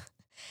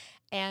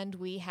and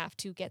we have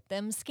to get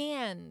them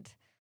scanned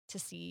to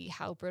see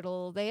how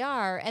brittle they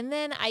are. And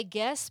then I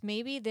guess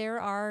maybe there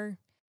are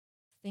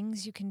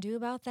things you can do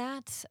about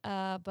that,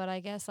 but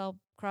I guess I'll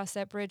cross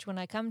that bridge when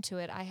I come to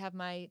it. I have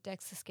my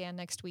DEXA scan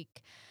next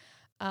week.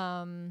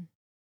 And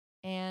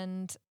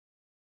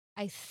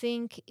I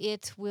think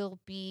it will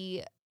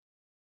be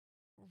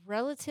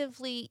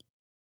relatively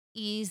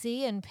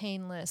easy and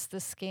painless, the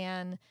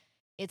scan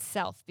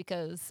itself,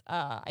 because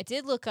I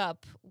did look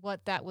up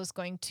what that was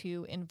going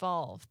to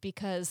involve,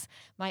 because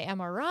my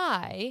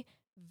MRI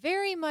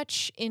very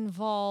much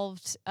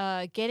involved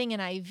getting an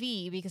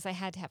IV because I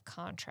had to have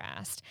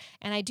contrast.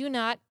 And I do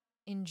not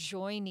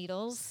enjoy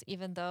needles,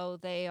 even though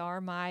they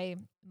are my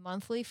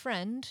monthly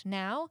friend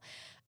now.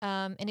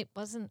 And it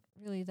wasn't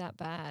really that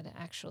bad,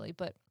 actually,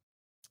 but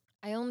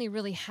I only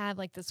really had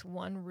like this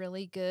one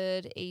really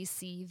good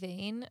AC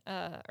vein,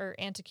 or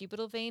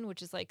antecubital vein,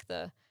 which is like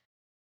the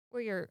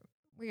where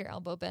your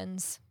elbow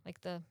bends,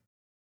 like the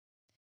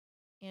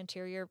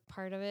anterior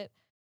part of it.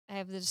 I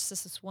have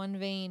this one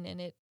vein,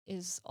 and it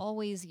is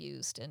always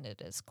used, and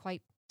it is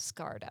quite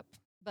scarred up.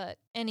 But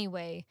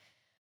anyway,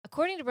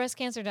 according to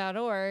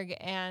breastcancer.org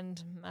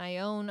and my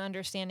own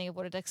understanding of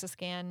what a DEXA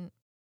scan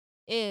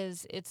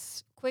is,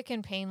 it's quick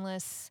and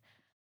painless.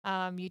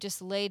 You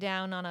just lay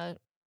down on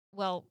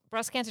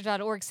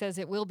breastcancer.org says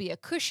it will be a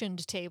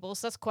cushioned table,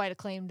 so that's quite a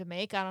claim to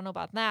make. I don't know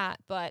about that,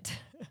 but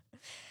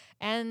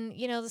and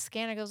the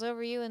scanner goes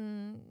over you,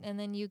 and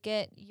then you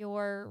get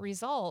your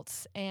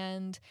results,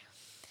 and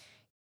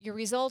your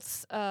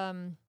results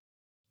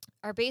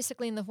are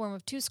basically in the form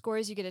of two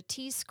scores. You get a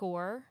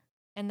T-score,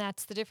 and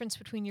that's the difference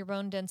between your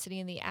bone density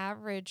and the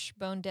average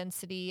bone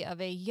density of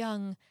a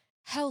young,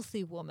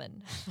 healthy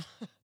woman,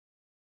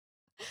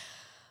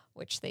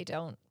 which they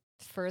don't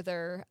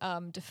further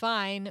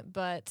define,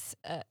 but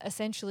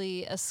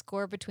essentially a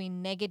score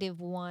between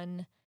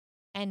 -1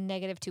 and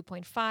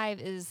 -2.5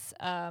 is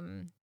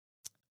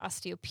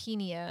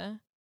osteopenia,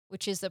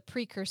 which is a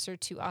precursor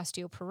to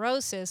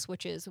osteoporosis,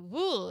 which is,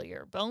 woo,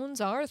 your bones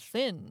are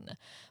thin.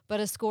 But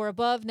a score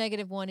above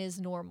 -1 is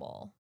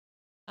normal.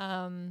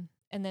 And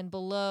then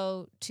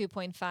below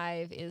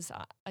 2.5 is,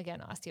 again,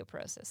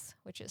 osteoporosis,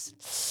 which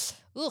is,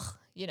 ugh,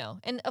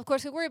 And of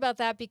course, we worry about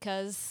that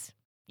because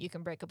you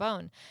can break a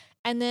bone.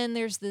 And then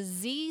there's the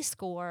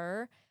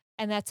Z-score,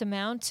 and that's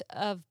amount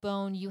of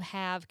bone you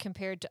have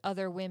compared to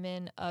other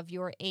women of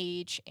your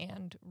age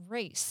and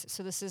race.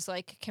 So this is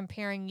like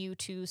comparing you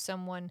to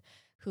someone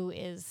who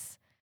is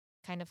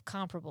kind of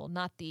comparable,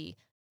 not the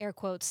air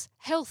quotes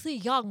healthy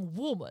young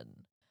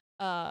woman,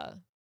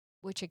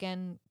 which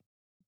again,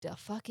 the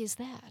fuck is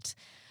that?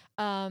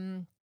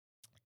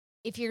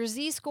 If your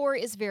Z-score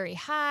is very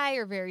high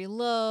or very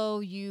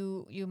low,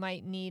 you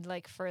might need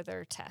like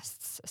further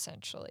tests,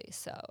 essentially.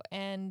 So,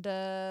 and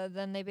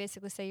then they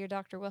basically say your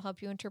doctor will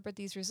help you interpret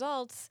these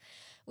results,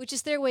 which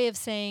is their way of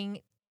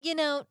saying,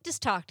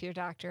 just talk to your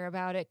doctor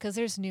about it because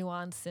there's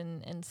nuance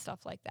and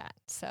stuff like that.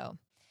 So,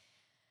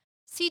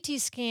 CT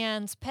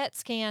scans, PET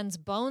scans,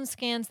 bone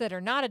scans that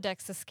are not a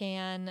DEXA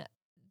scan,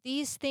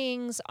 these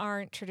things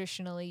aren't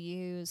traditionally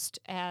used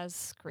as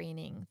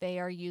screening. They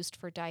are used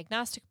for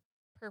diagnostic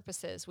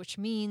purposes, which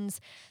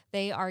means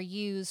they are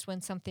used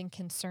when something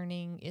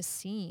concerning is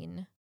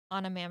seen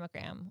on a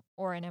mammogram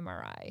or an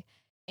MRI,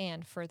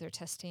 and further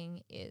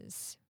testing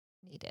is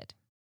needed.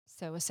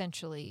 So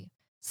essentially,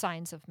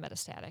 signs of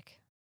metastatic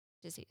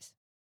disease,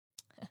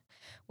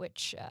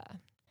 which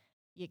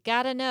you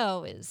gotta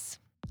know is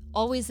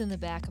always in the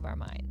back of our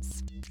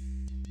minds.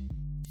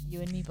 You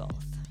and me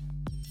both.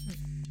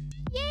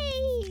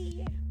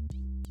 Yay!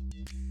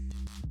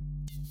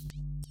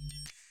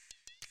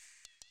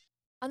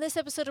 On this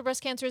episode of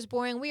Breast Cancer is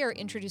Boring, we are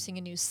introducing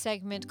a new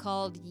segment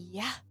called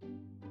Yeah,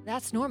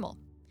 That's Normal.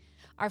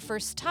 Our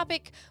first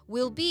topic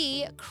will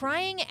be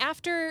crying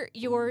after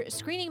your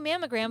screening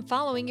mammogram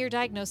following your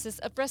diagnosis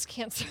of breast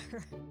cancer.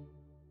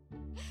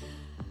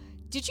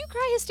 Did you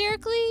cry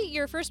hysterically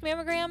your first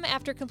mammogram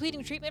after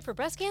completing treatment for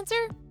breast cancer?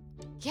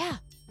 Yeah,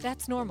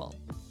 that's normal.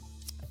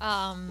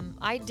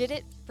 I did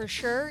it for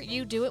sure.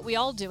 You do it. We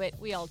all do it.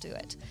 We all do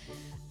it.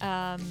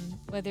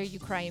 Whether you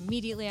cry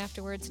immediately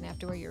afterwards and have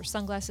to wear your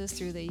sunglasses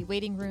through the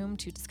waiting room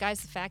to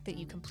disguise the fact that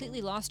you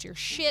completely lost your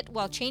shit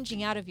while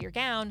changing out of your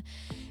gown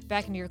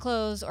back into your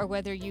clothes, or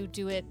whether you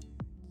do it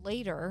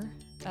later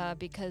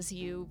because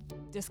you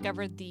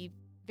discovered the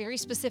very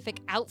specific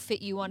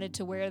outfit you wanted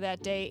to wear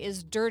that day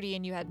is dirty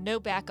and you had no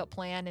backup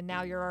plan, and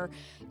now you're,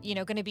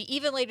 going to be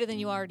even later than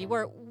you already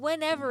were.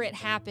 Whenever it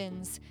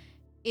happens,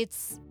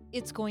 it's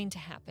going to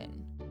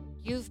happen.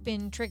 You've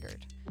been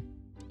triggered.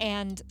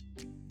 And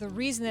the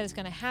reason that it's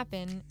going to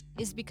happen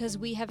is because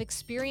we have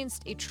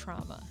experienced a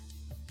trauma.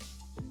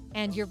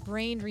 And your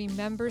brain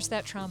remembers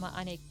that trauma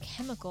on a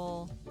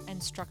chemical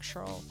and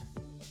structural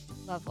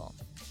level.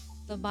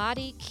 The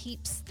body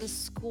keeps the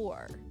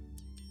score.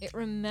 It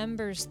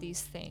remembers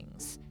these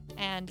things.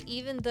 And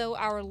even though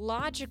our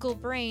logical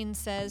brain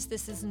says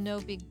this is no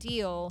big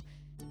deal,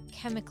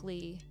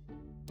 chemically,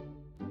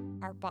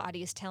 our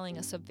body is telling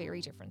us a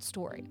very different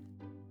story.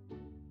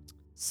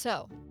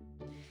 So,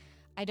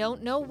 I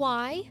don't know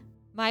why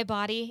my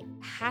body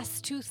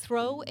has to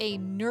throw a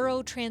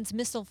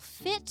neurotransmittal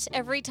fit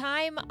every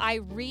time I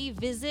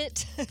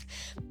revisit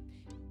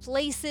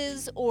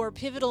places or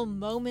pivotal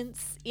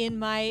moments in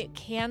my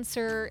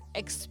cancer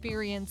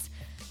experience,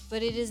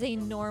 but it is a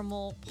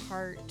normal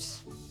part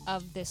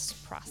of this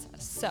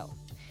process. So,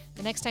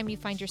 the next time you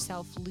find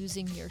yourself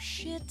losing your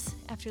shit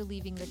after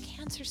leaving the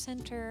cancer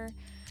center,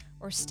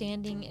 or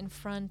standing in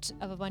front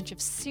of a bunch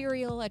of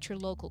cereal at your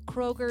local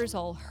Kroger's,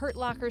 all Hurt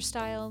Locker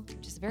style,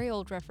 which is a very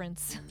old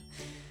reference,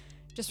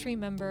 just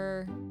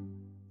remember,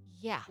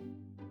 yeah,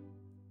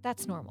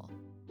 that's normal.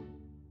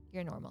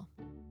 You're normal.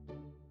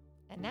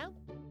 And now,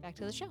 back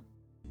to the show.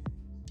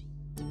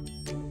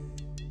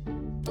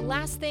 The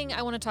last thing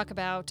I want to talk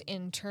about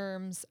in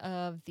terms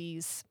of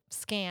these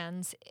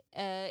scans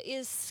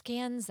is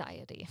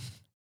scanxiety.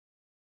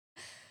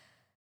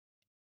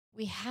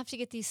 We have to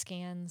get these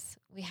scans.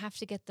 We have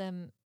to get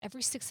them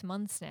every 6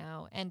 months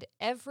now. And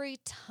every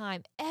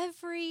time,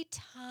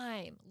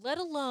 let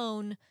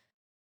alone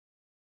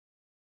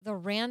the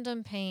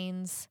random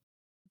pains,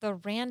 the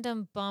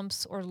random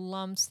bumps or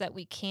lumps that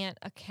we can't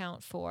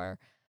account for,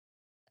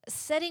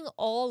 setting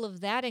all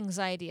of that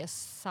anxiety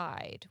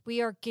aside,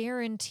 we are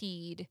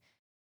guaranteed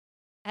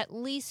at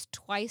least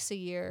twice a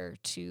year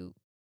to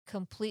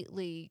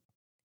completely,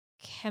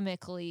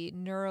 chemically,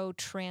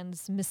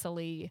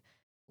 neurotransmissally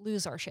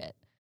lose our shit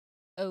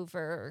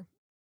over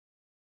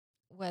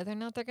whether or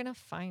not they're going to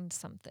find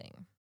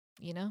something,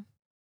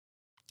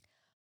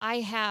 I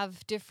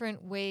have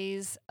different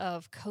ways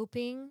of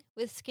coping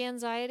with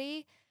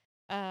scanxiety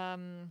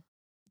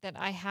that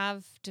I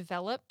have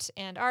developed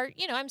and are,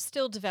 I'm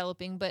still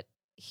developing, but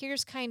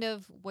here's kind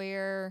of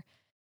where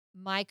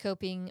my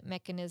coping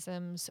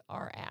mechanisms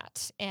are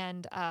at.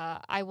 And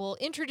I will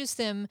introduce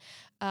them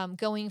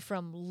going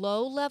from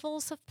low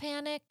levels of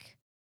panic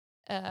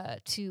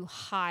to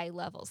high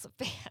levels of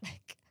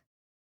panic.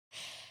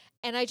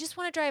 And I just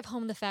want to drive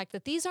home the fact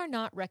that these are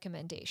not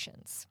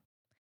recommendations.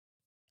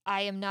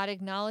 I am not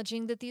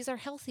acknowledging that these are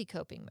healthy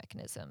coping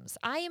mechanisms.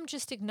 I am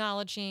just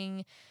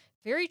acknowledging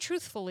very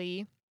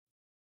truthfully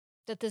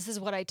that this is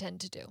what I tend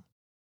to do.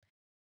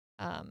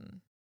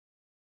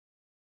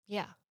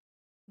 Yeah,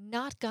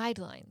 not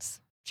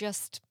guidelines,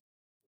 just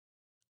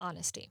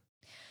honesty.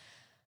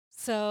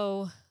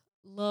 So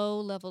low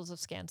levels of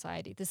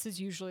scanxiety. This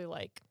is usually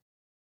like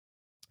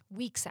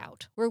weeks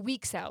out. We're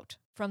weeks out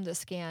from the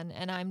scan,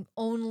 and I'm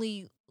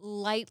only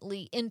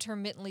lightly,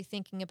 intermittently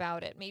thinking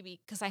about it, maybe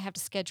because I have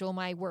to schedule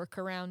my work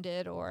around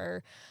it,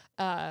 or,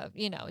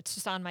 it's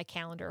just on my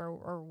calendar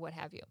or what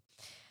have you.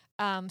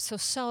 So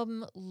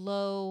some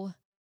low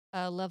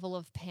level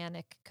of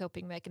panic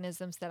coping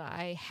mechanisms that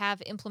I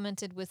have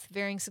implemented with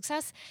varying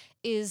success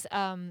is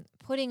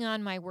putting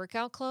on my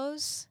workout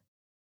clothes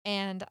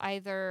and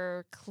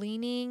either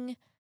cleaning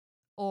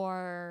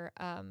or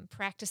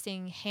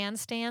practicing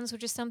handstands,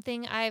 which is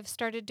something I've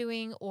started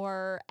doing,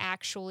 or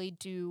actually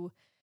do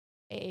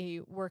a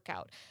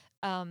workout.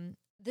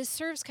 This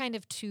serves kind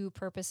of two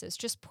purposes.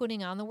 Just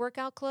putting on the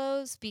workout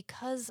clothes,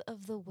 because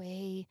of the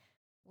way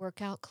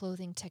workout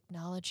clothing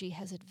technology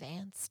has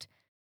advanced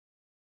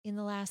in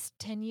the last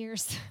 10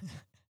 years.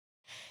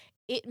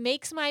 It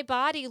makes my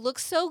body look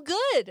so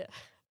good.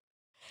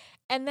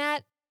 And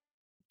that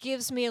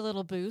gives me a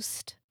little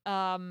boost.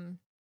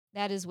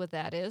 That is what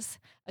that is.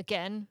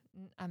 Again,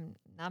 I'm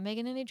not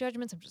making any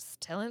judgments. I'm just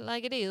telling it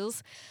like it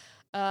is.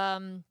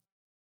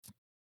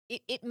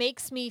 It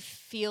makes me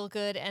feel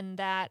good, and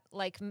that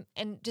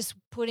and just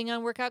putting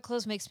on workout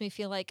clothes makes me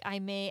feel like I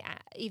may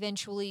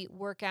eventually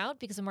work out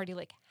because I'm already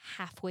like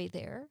halfway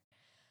there.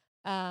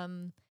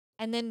 And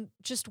then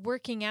just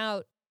working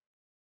out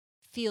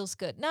feels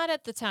good. Not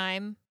at the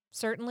time.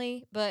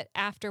 certainly, but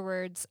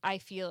afterwards I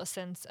feel a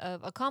sense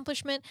of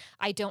accomplishment.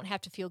 I don't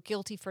have to feel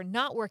guilty for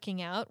not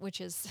working out, which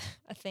is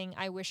a thing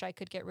I wish I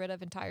could get rid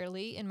of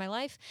entirely in my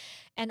life.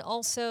 And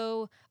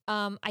also,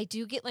 I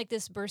do get like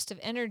this burst of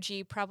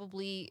energy,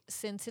 probably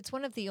since it's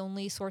one of the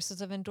only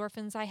sources of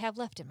endorphins I have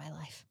left in my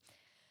life.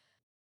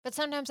 But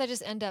sometimes I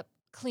just end up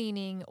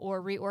cleaning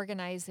or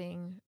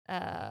reorganizing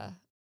an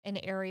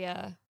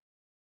area,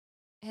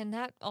 and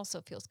that also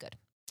feels good.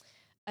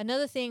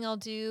 Another thing I'll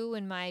do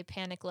when my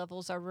panic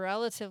levels are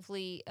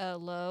relatively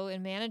low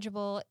and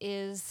manageable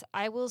is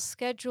I will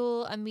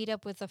schedule a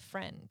meetup with a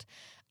friend.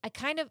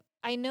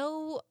 I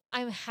know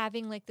I'm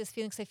having like this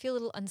feeling because I feel a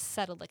little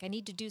unsettled. Like I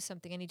need to do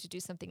something, I need to do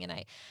something, and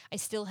I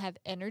still have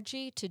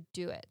energy to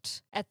do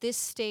it. At this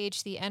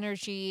stage, the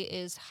energy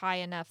is high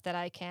enough that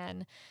I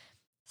can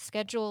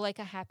schedule like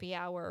a happy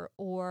hour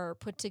or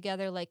put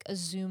together like a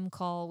Zoom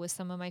call with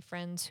some of my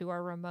friends who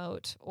are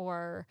remote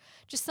or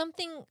just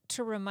something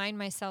to remind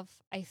myself,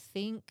 I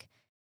think,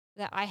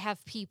 that I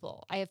have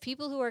people. I have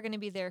people who are going to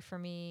be there for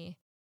me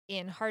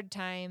in hard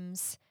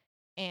times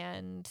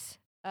and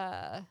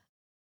uh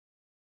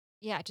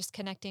yeah, just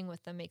connecting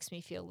with them makes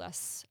me feel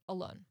less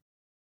alone.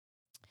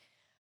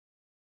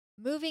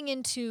 Moving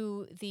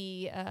into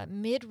the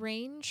mid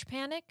range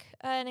panic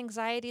and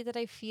anxiety that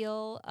I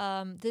feel,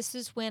 this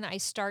is when I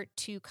start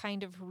to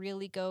kind of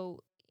really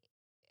go,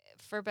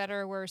 for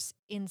better or worse,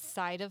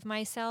 inside of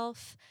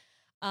myself.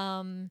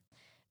 Um,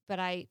 but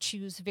I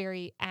choose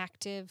very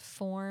active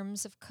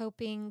forms of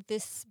coping.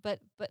 But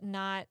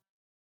not,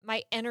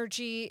 my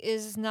energy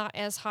is not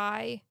as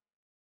high.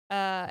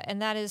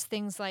 And that is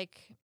things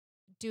like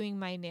doing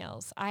my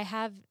nails. I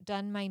have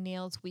done my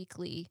nails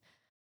weekly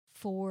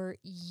for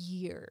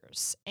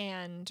years.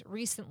 And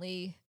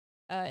recently,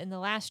 in the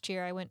last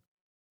year, I went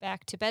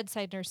back to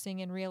bedside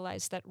nursing and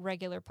realized that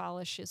regular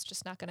polish is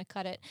just not going to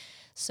cut it.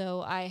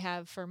 So I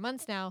have, for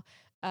months now,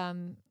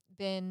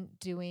 been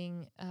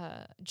doing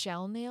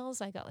gel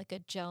nails. I got like a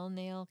gel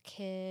nail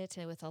kit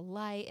and with a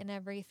light and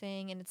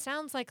everything. And it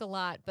sounds like a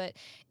lot, but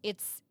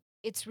it's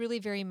really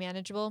very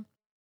manageable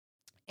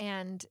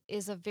and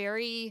is a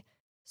very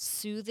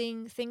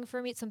soothing thing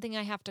for me. It's something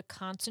I have to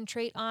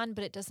concentrate on,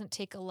 but it doesn't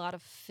take a lot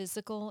of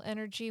physical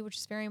energy, which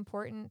is very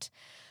important.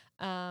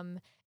 Um,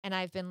 and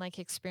I've been like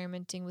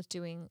experimenting with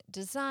doing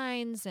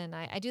designs and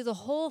I do the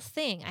whole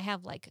thing. I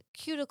have like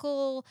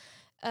cuticle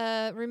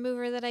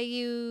remover that I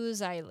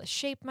use.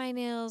 Shape my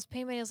nails,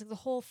 paint my nails, like the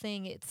whole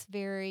thing. It's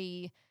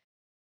very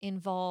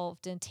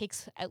involved and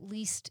takes at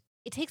least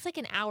it takes like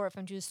an hour if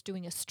I'm just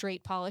doing a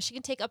straight polish. It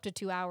can take up to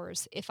 2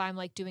 hours if I'm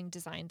like doing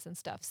designs and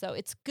stuff. So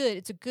it's good.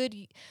 It's a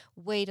good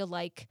way to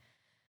like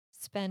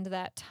spend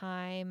that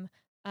time.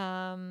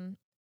 Um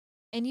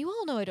and you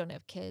all know I don't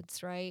have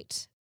kids,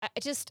 right? I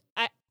just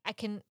I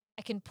can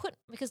put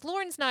because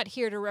Lauren's not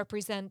here to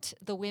represent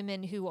the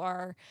women who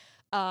are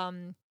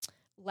um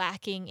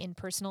lacking in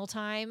personal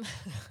time.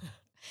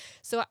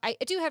 So I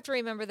do have to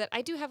remember that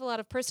I do have a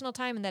lot of personal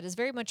time, and that is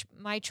very much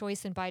my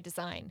choice and by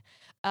design.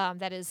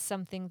 That is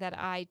something that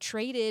I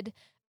traded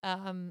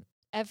um,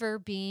 ever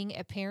being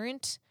a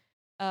parent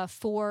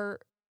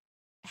for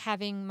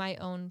having my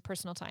own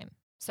personal time.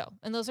 So,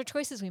 and those are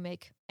choices we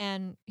make,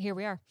 and here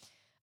we are.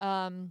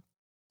 Um,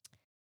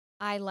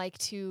 I like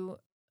to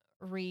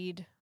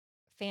read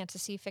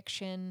fantasy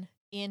fiction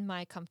in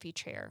my comfy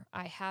chair.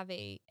 I have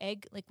a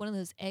egg, like one of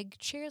those egg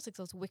chairs, like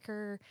those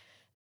wicker.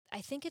 I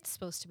think it's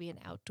supposed to be an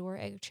outdoor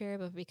egg chair,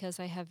 but because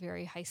I have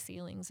very high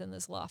ceilings in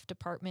this loft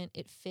apartment,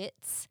 it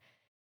fits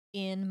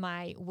in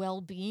my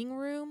well-being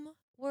room,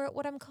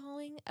 what I'm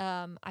calling.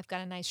 I've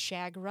got a nice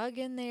shag rug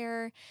in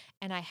there,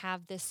 and I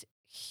have this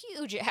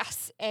huge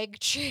ass egg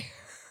chair.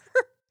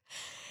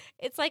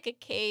 It's like a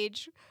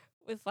cage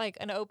with like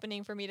an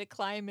opening for me to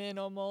climb in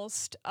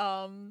almost.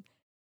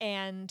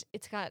 And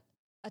it's got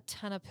a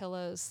ton of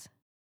pillows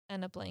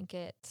and a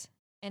blanket,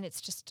 and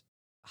it's just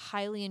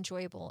highly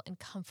enjoyable and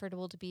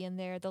comfortable to be in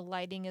there. The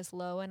lighting is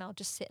low, and I'll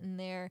just sit in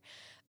there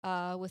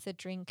with a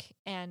drink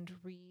and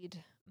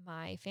read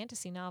my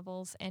fantasy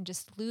novels and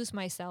just lose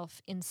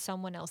myself in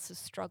someone else's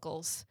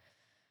struggles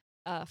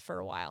for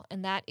a while.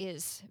 And that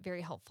is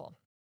very helpful.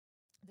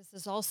 This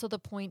is also the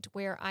point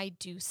where I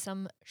do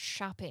some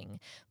shopping,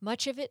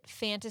 much of it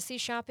fantasy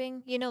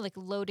shopping, like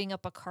loading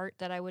up a cart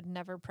that I would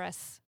never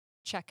press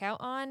checkout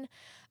on.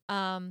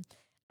 Um,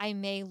 I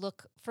may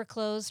look for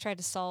clothes, try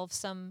to solve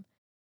some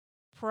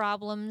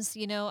problems.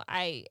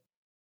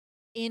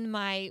 In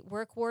my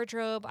work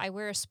wardrobe, I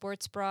wear a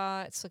sports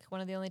bra. It's like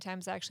one of the only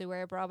times I actually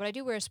wear a bra, but I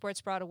do wear a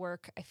sports bra to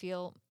work. I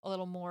feel a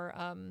little more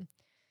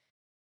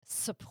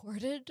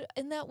supported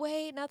in that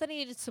way. Not that I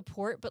needed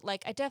support, but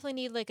like I definitely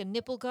need like a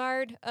nipple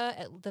guard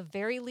at the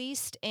very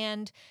least,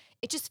 and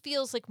it just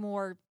feels like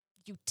more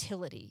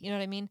utility. You know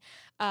what I mean?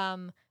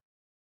 Um,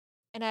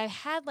 and I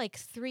had like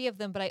 3 of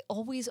them, but I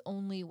always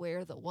only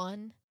wear the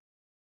one.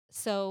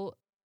 So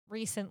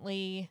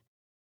recently,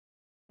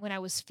 when I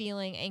was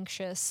feeling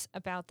anxious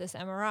about this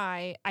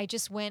MRI, I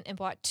just went and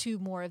bought 2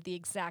 more of the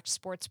exact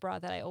sports bra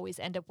that I always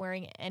end up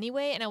wearing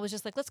anyway. And I was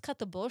just like, let's cut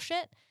the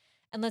bullshit.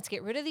 and let's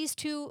get rid of these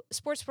 2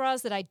 sports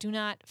bras that I do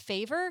not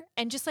favor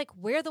and just like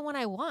wear the one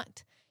I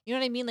want. You know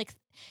what I mean? Like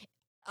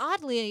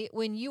oddly,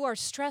 when you are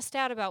stressed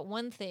out about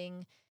one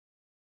thing,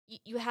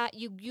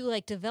 you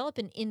like develop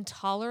an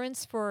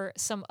intolerance for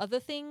some other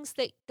things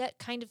that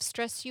kind of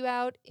stress you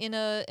out in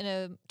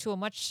a to a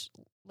much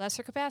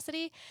lesser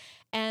capacity.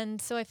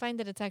 And so I find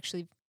that it's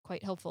actually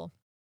quite helpful.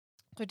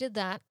 So I did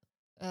that.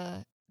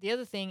 The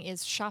other thing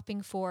is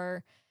shopping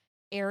for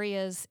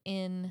areas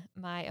in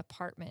my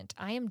apartment.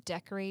 I am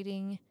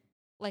decorating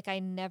like I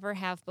never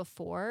have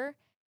before,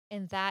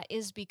 and that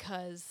is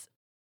because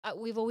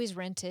we've always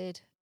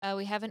rented.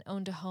 We haven't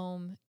owned a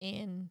home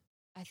in,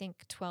 I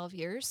think, 12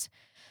 years.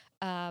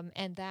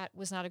 And that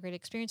was not a great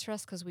experience for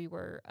us because we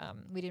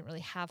didn't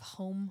really have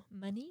home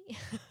money.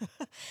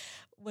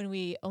 When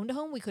we owned a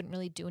home, we couldn't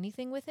really do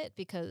anything with it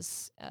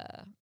because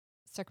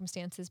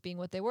circumstances being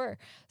what they were.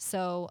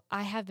 So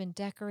I have been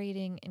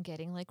decorating and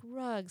getting like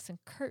rugs and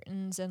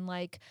curtains and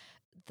like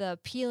the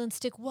peel and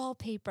stick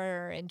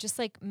wallpaper and just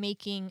like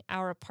making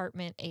our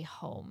apartment a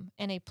home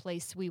and a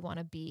place we want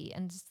to be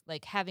and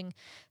like having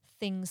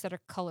things that are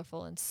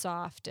colorful and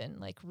soft and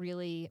like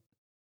really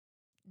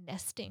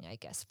nesting, I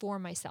guess, for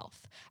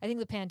myself. I think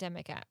the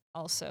pandemic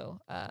also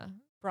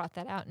brought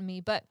that out in me,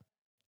 but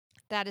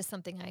that is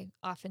something I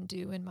often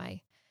do when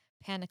my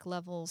panic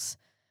levels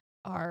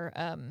are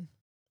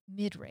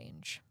mid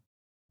range.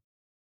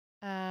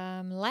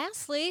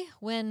 Lastly,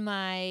 when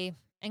my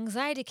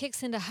anxiety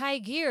kicks into high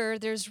gear,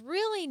 there's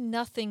really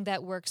nothing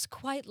that works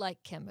quite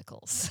like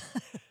chemicals.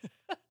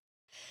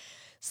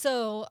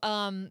 So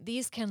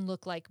these can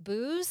look like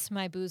booze.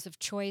 My booze of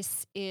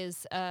choice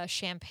is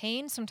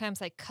champagne.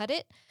 Sometimes I cut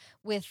it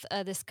with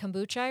this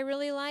kombucha I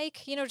really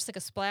like, just like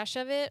a splash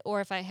of it.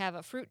 Or if I have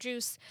a fruit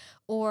juice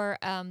or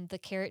the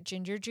carrot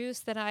ginger juice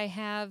that I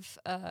have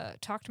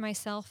talked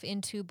myself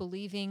into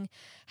believing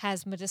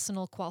has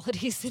medicinal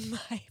qualities in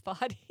my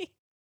body.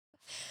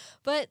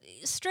 But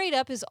straight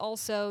up is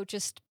also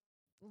just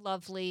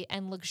lovely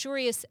and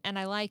luxurious, and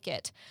I like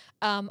it.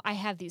 I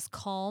have these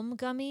Calm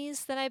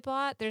gummies that I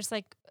bought. There's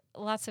like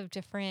lots of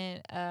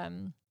different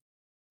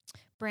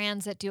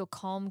brands that do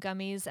Calm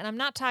gummies, and I'm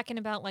not talking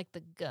about like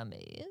the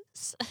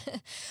gummies,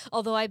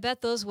 although I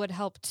bet those would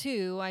help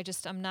too.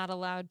 I'm not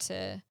allowed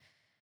to.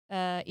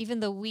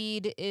 Even though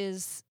weed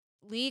is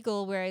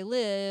legal where I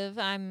live,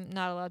 I'm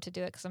not allowed to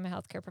do it because I'm a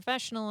healthcare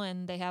professional,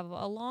 and they have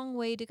a long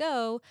way to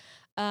go.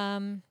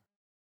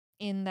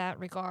 In that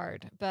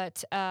regard.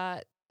 But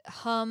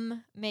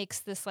Hum makes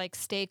this like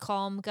Stay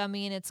Calm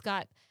gummy, and it's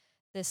got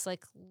this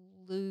like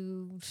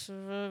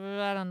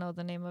I don't know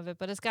the name of it,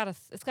 but it's got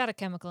a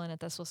chemical in it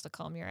that's supposed to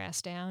calm your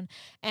ass down.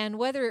 And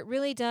whether it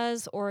really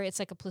does or it's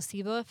like a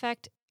placebo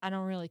effect, I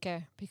don't really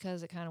care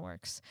because it kind of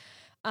works.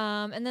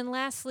 And then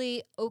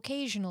lastly,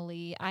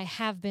 occasionally I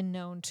have been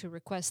known to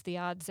request the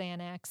odd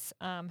Xanax.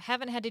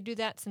 Haven't had to do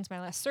that since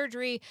my last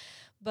surgery,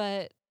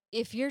 but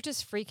if you're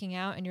just freaking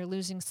out and you're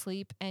losing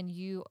sleep and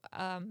you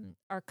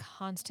are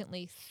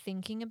constantly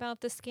thinking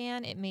about the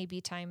scan, it may be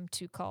time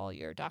to call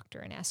your doctor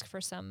and ask for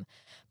some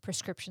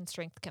prescription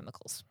strength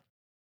chemicals.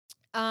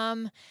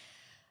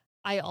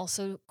 I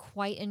also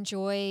quite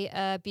enjoy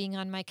being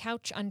on my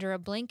couch under a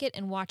blanket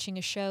and watching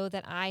a show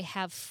that I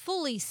have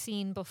fully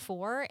seen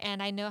before,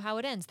 and I know how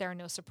it ends. There are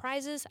no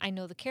surprises. I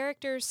know the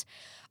characters.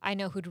 I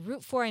know who to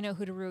root for. I know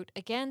who to root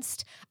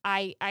against.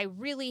 I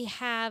really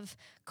have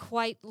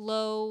quite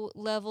low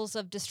levels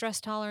of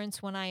distress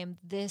tolerance when I am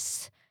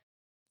this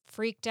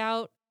freaked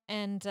out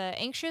and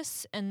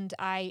anxious, and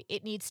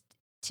it needs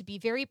to be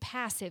very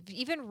passive.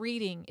 Even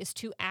reading is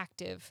too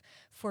active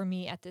for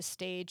me at this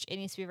stage. It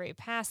needs to be very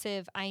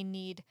passive. I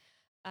need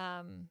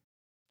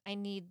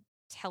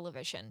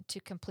television to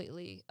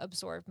completely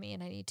absorb me,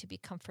 and I need to be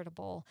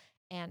comfortable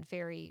and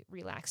very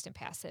relaxed and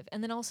passive.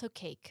 And then also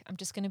cake. I'm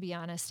just going to be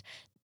honest.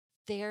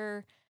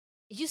 It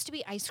used to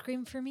be ice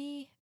cream for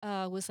me,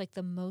 was like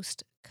the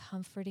most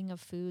comforting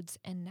of foods,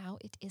 and now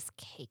it is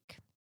cake.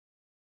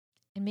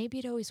 And maybe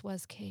it always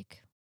was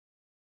cake,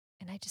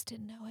 and I just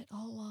didn't know it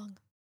all along.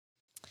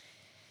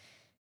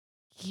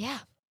 Yeah,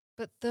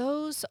 but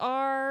those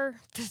are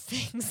the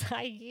things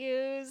I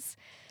use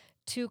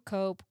to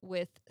cope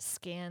with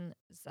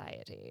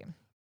scanxiety.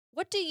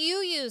 What do you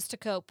use to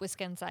cope with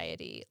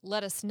scanxiety?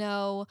 Let us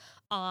know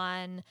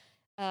on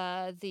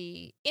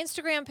the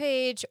Instagram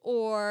page,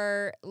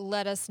 or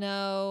let us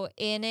know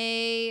in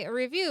a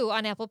review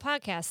on Apple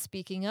Podcasts.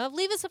 Speaking of,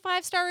 leave us a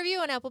 5-star review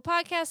on Apple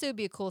Podcasts. It would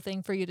be a cool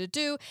thing for you to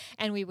do,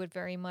 and we would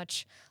very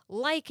much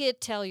like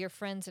it. Tell your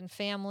friends and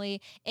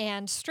family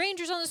and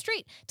strangers on the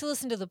street to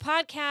listen to the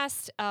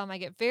podcast. I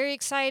get very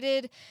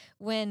excited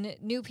when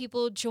new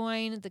people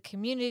join the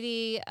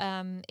community.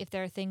 If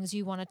there are things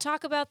you want to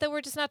talk about that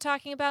we're just not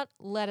talking about,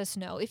 let us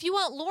know. If you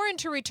want Lauren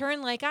to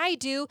return like I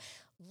do,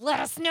 let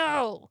us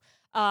know.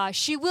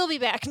 She will be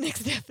back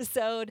next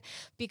episode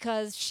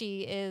because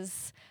she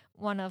is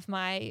one of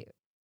my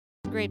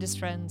greatest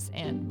friends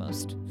and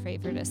most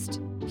favoritist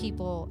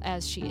people,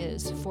 as she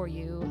is for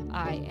you,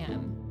 I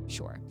am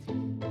sure.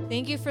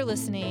 Thank you for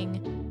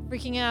listening.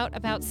 Freaking out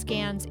about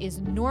scans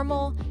is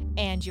normal,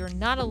 and you're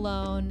not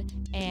alone.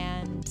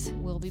 And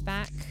we'll be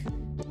back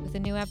with a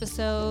new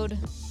episode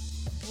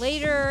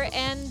later.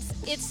 And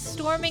it's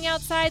storming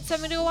outside, so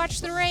I'm going to go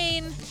watch the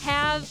rain.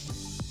 Have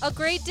a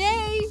great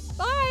day.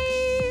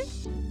 Bye.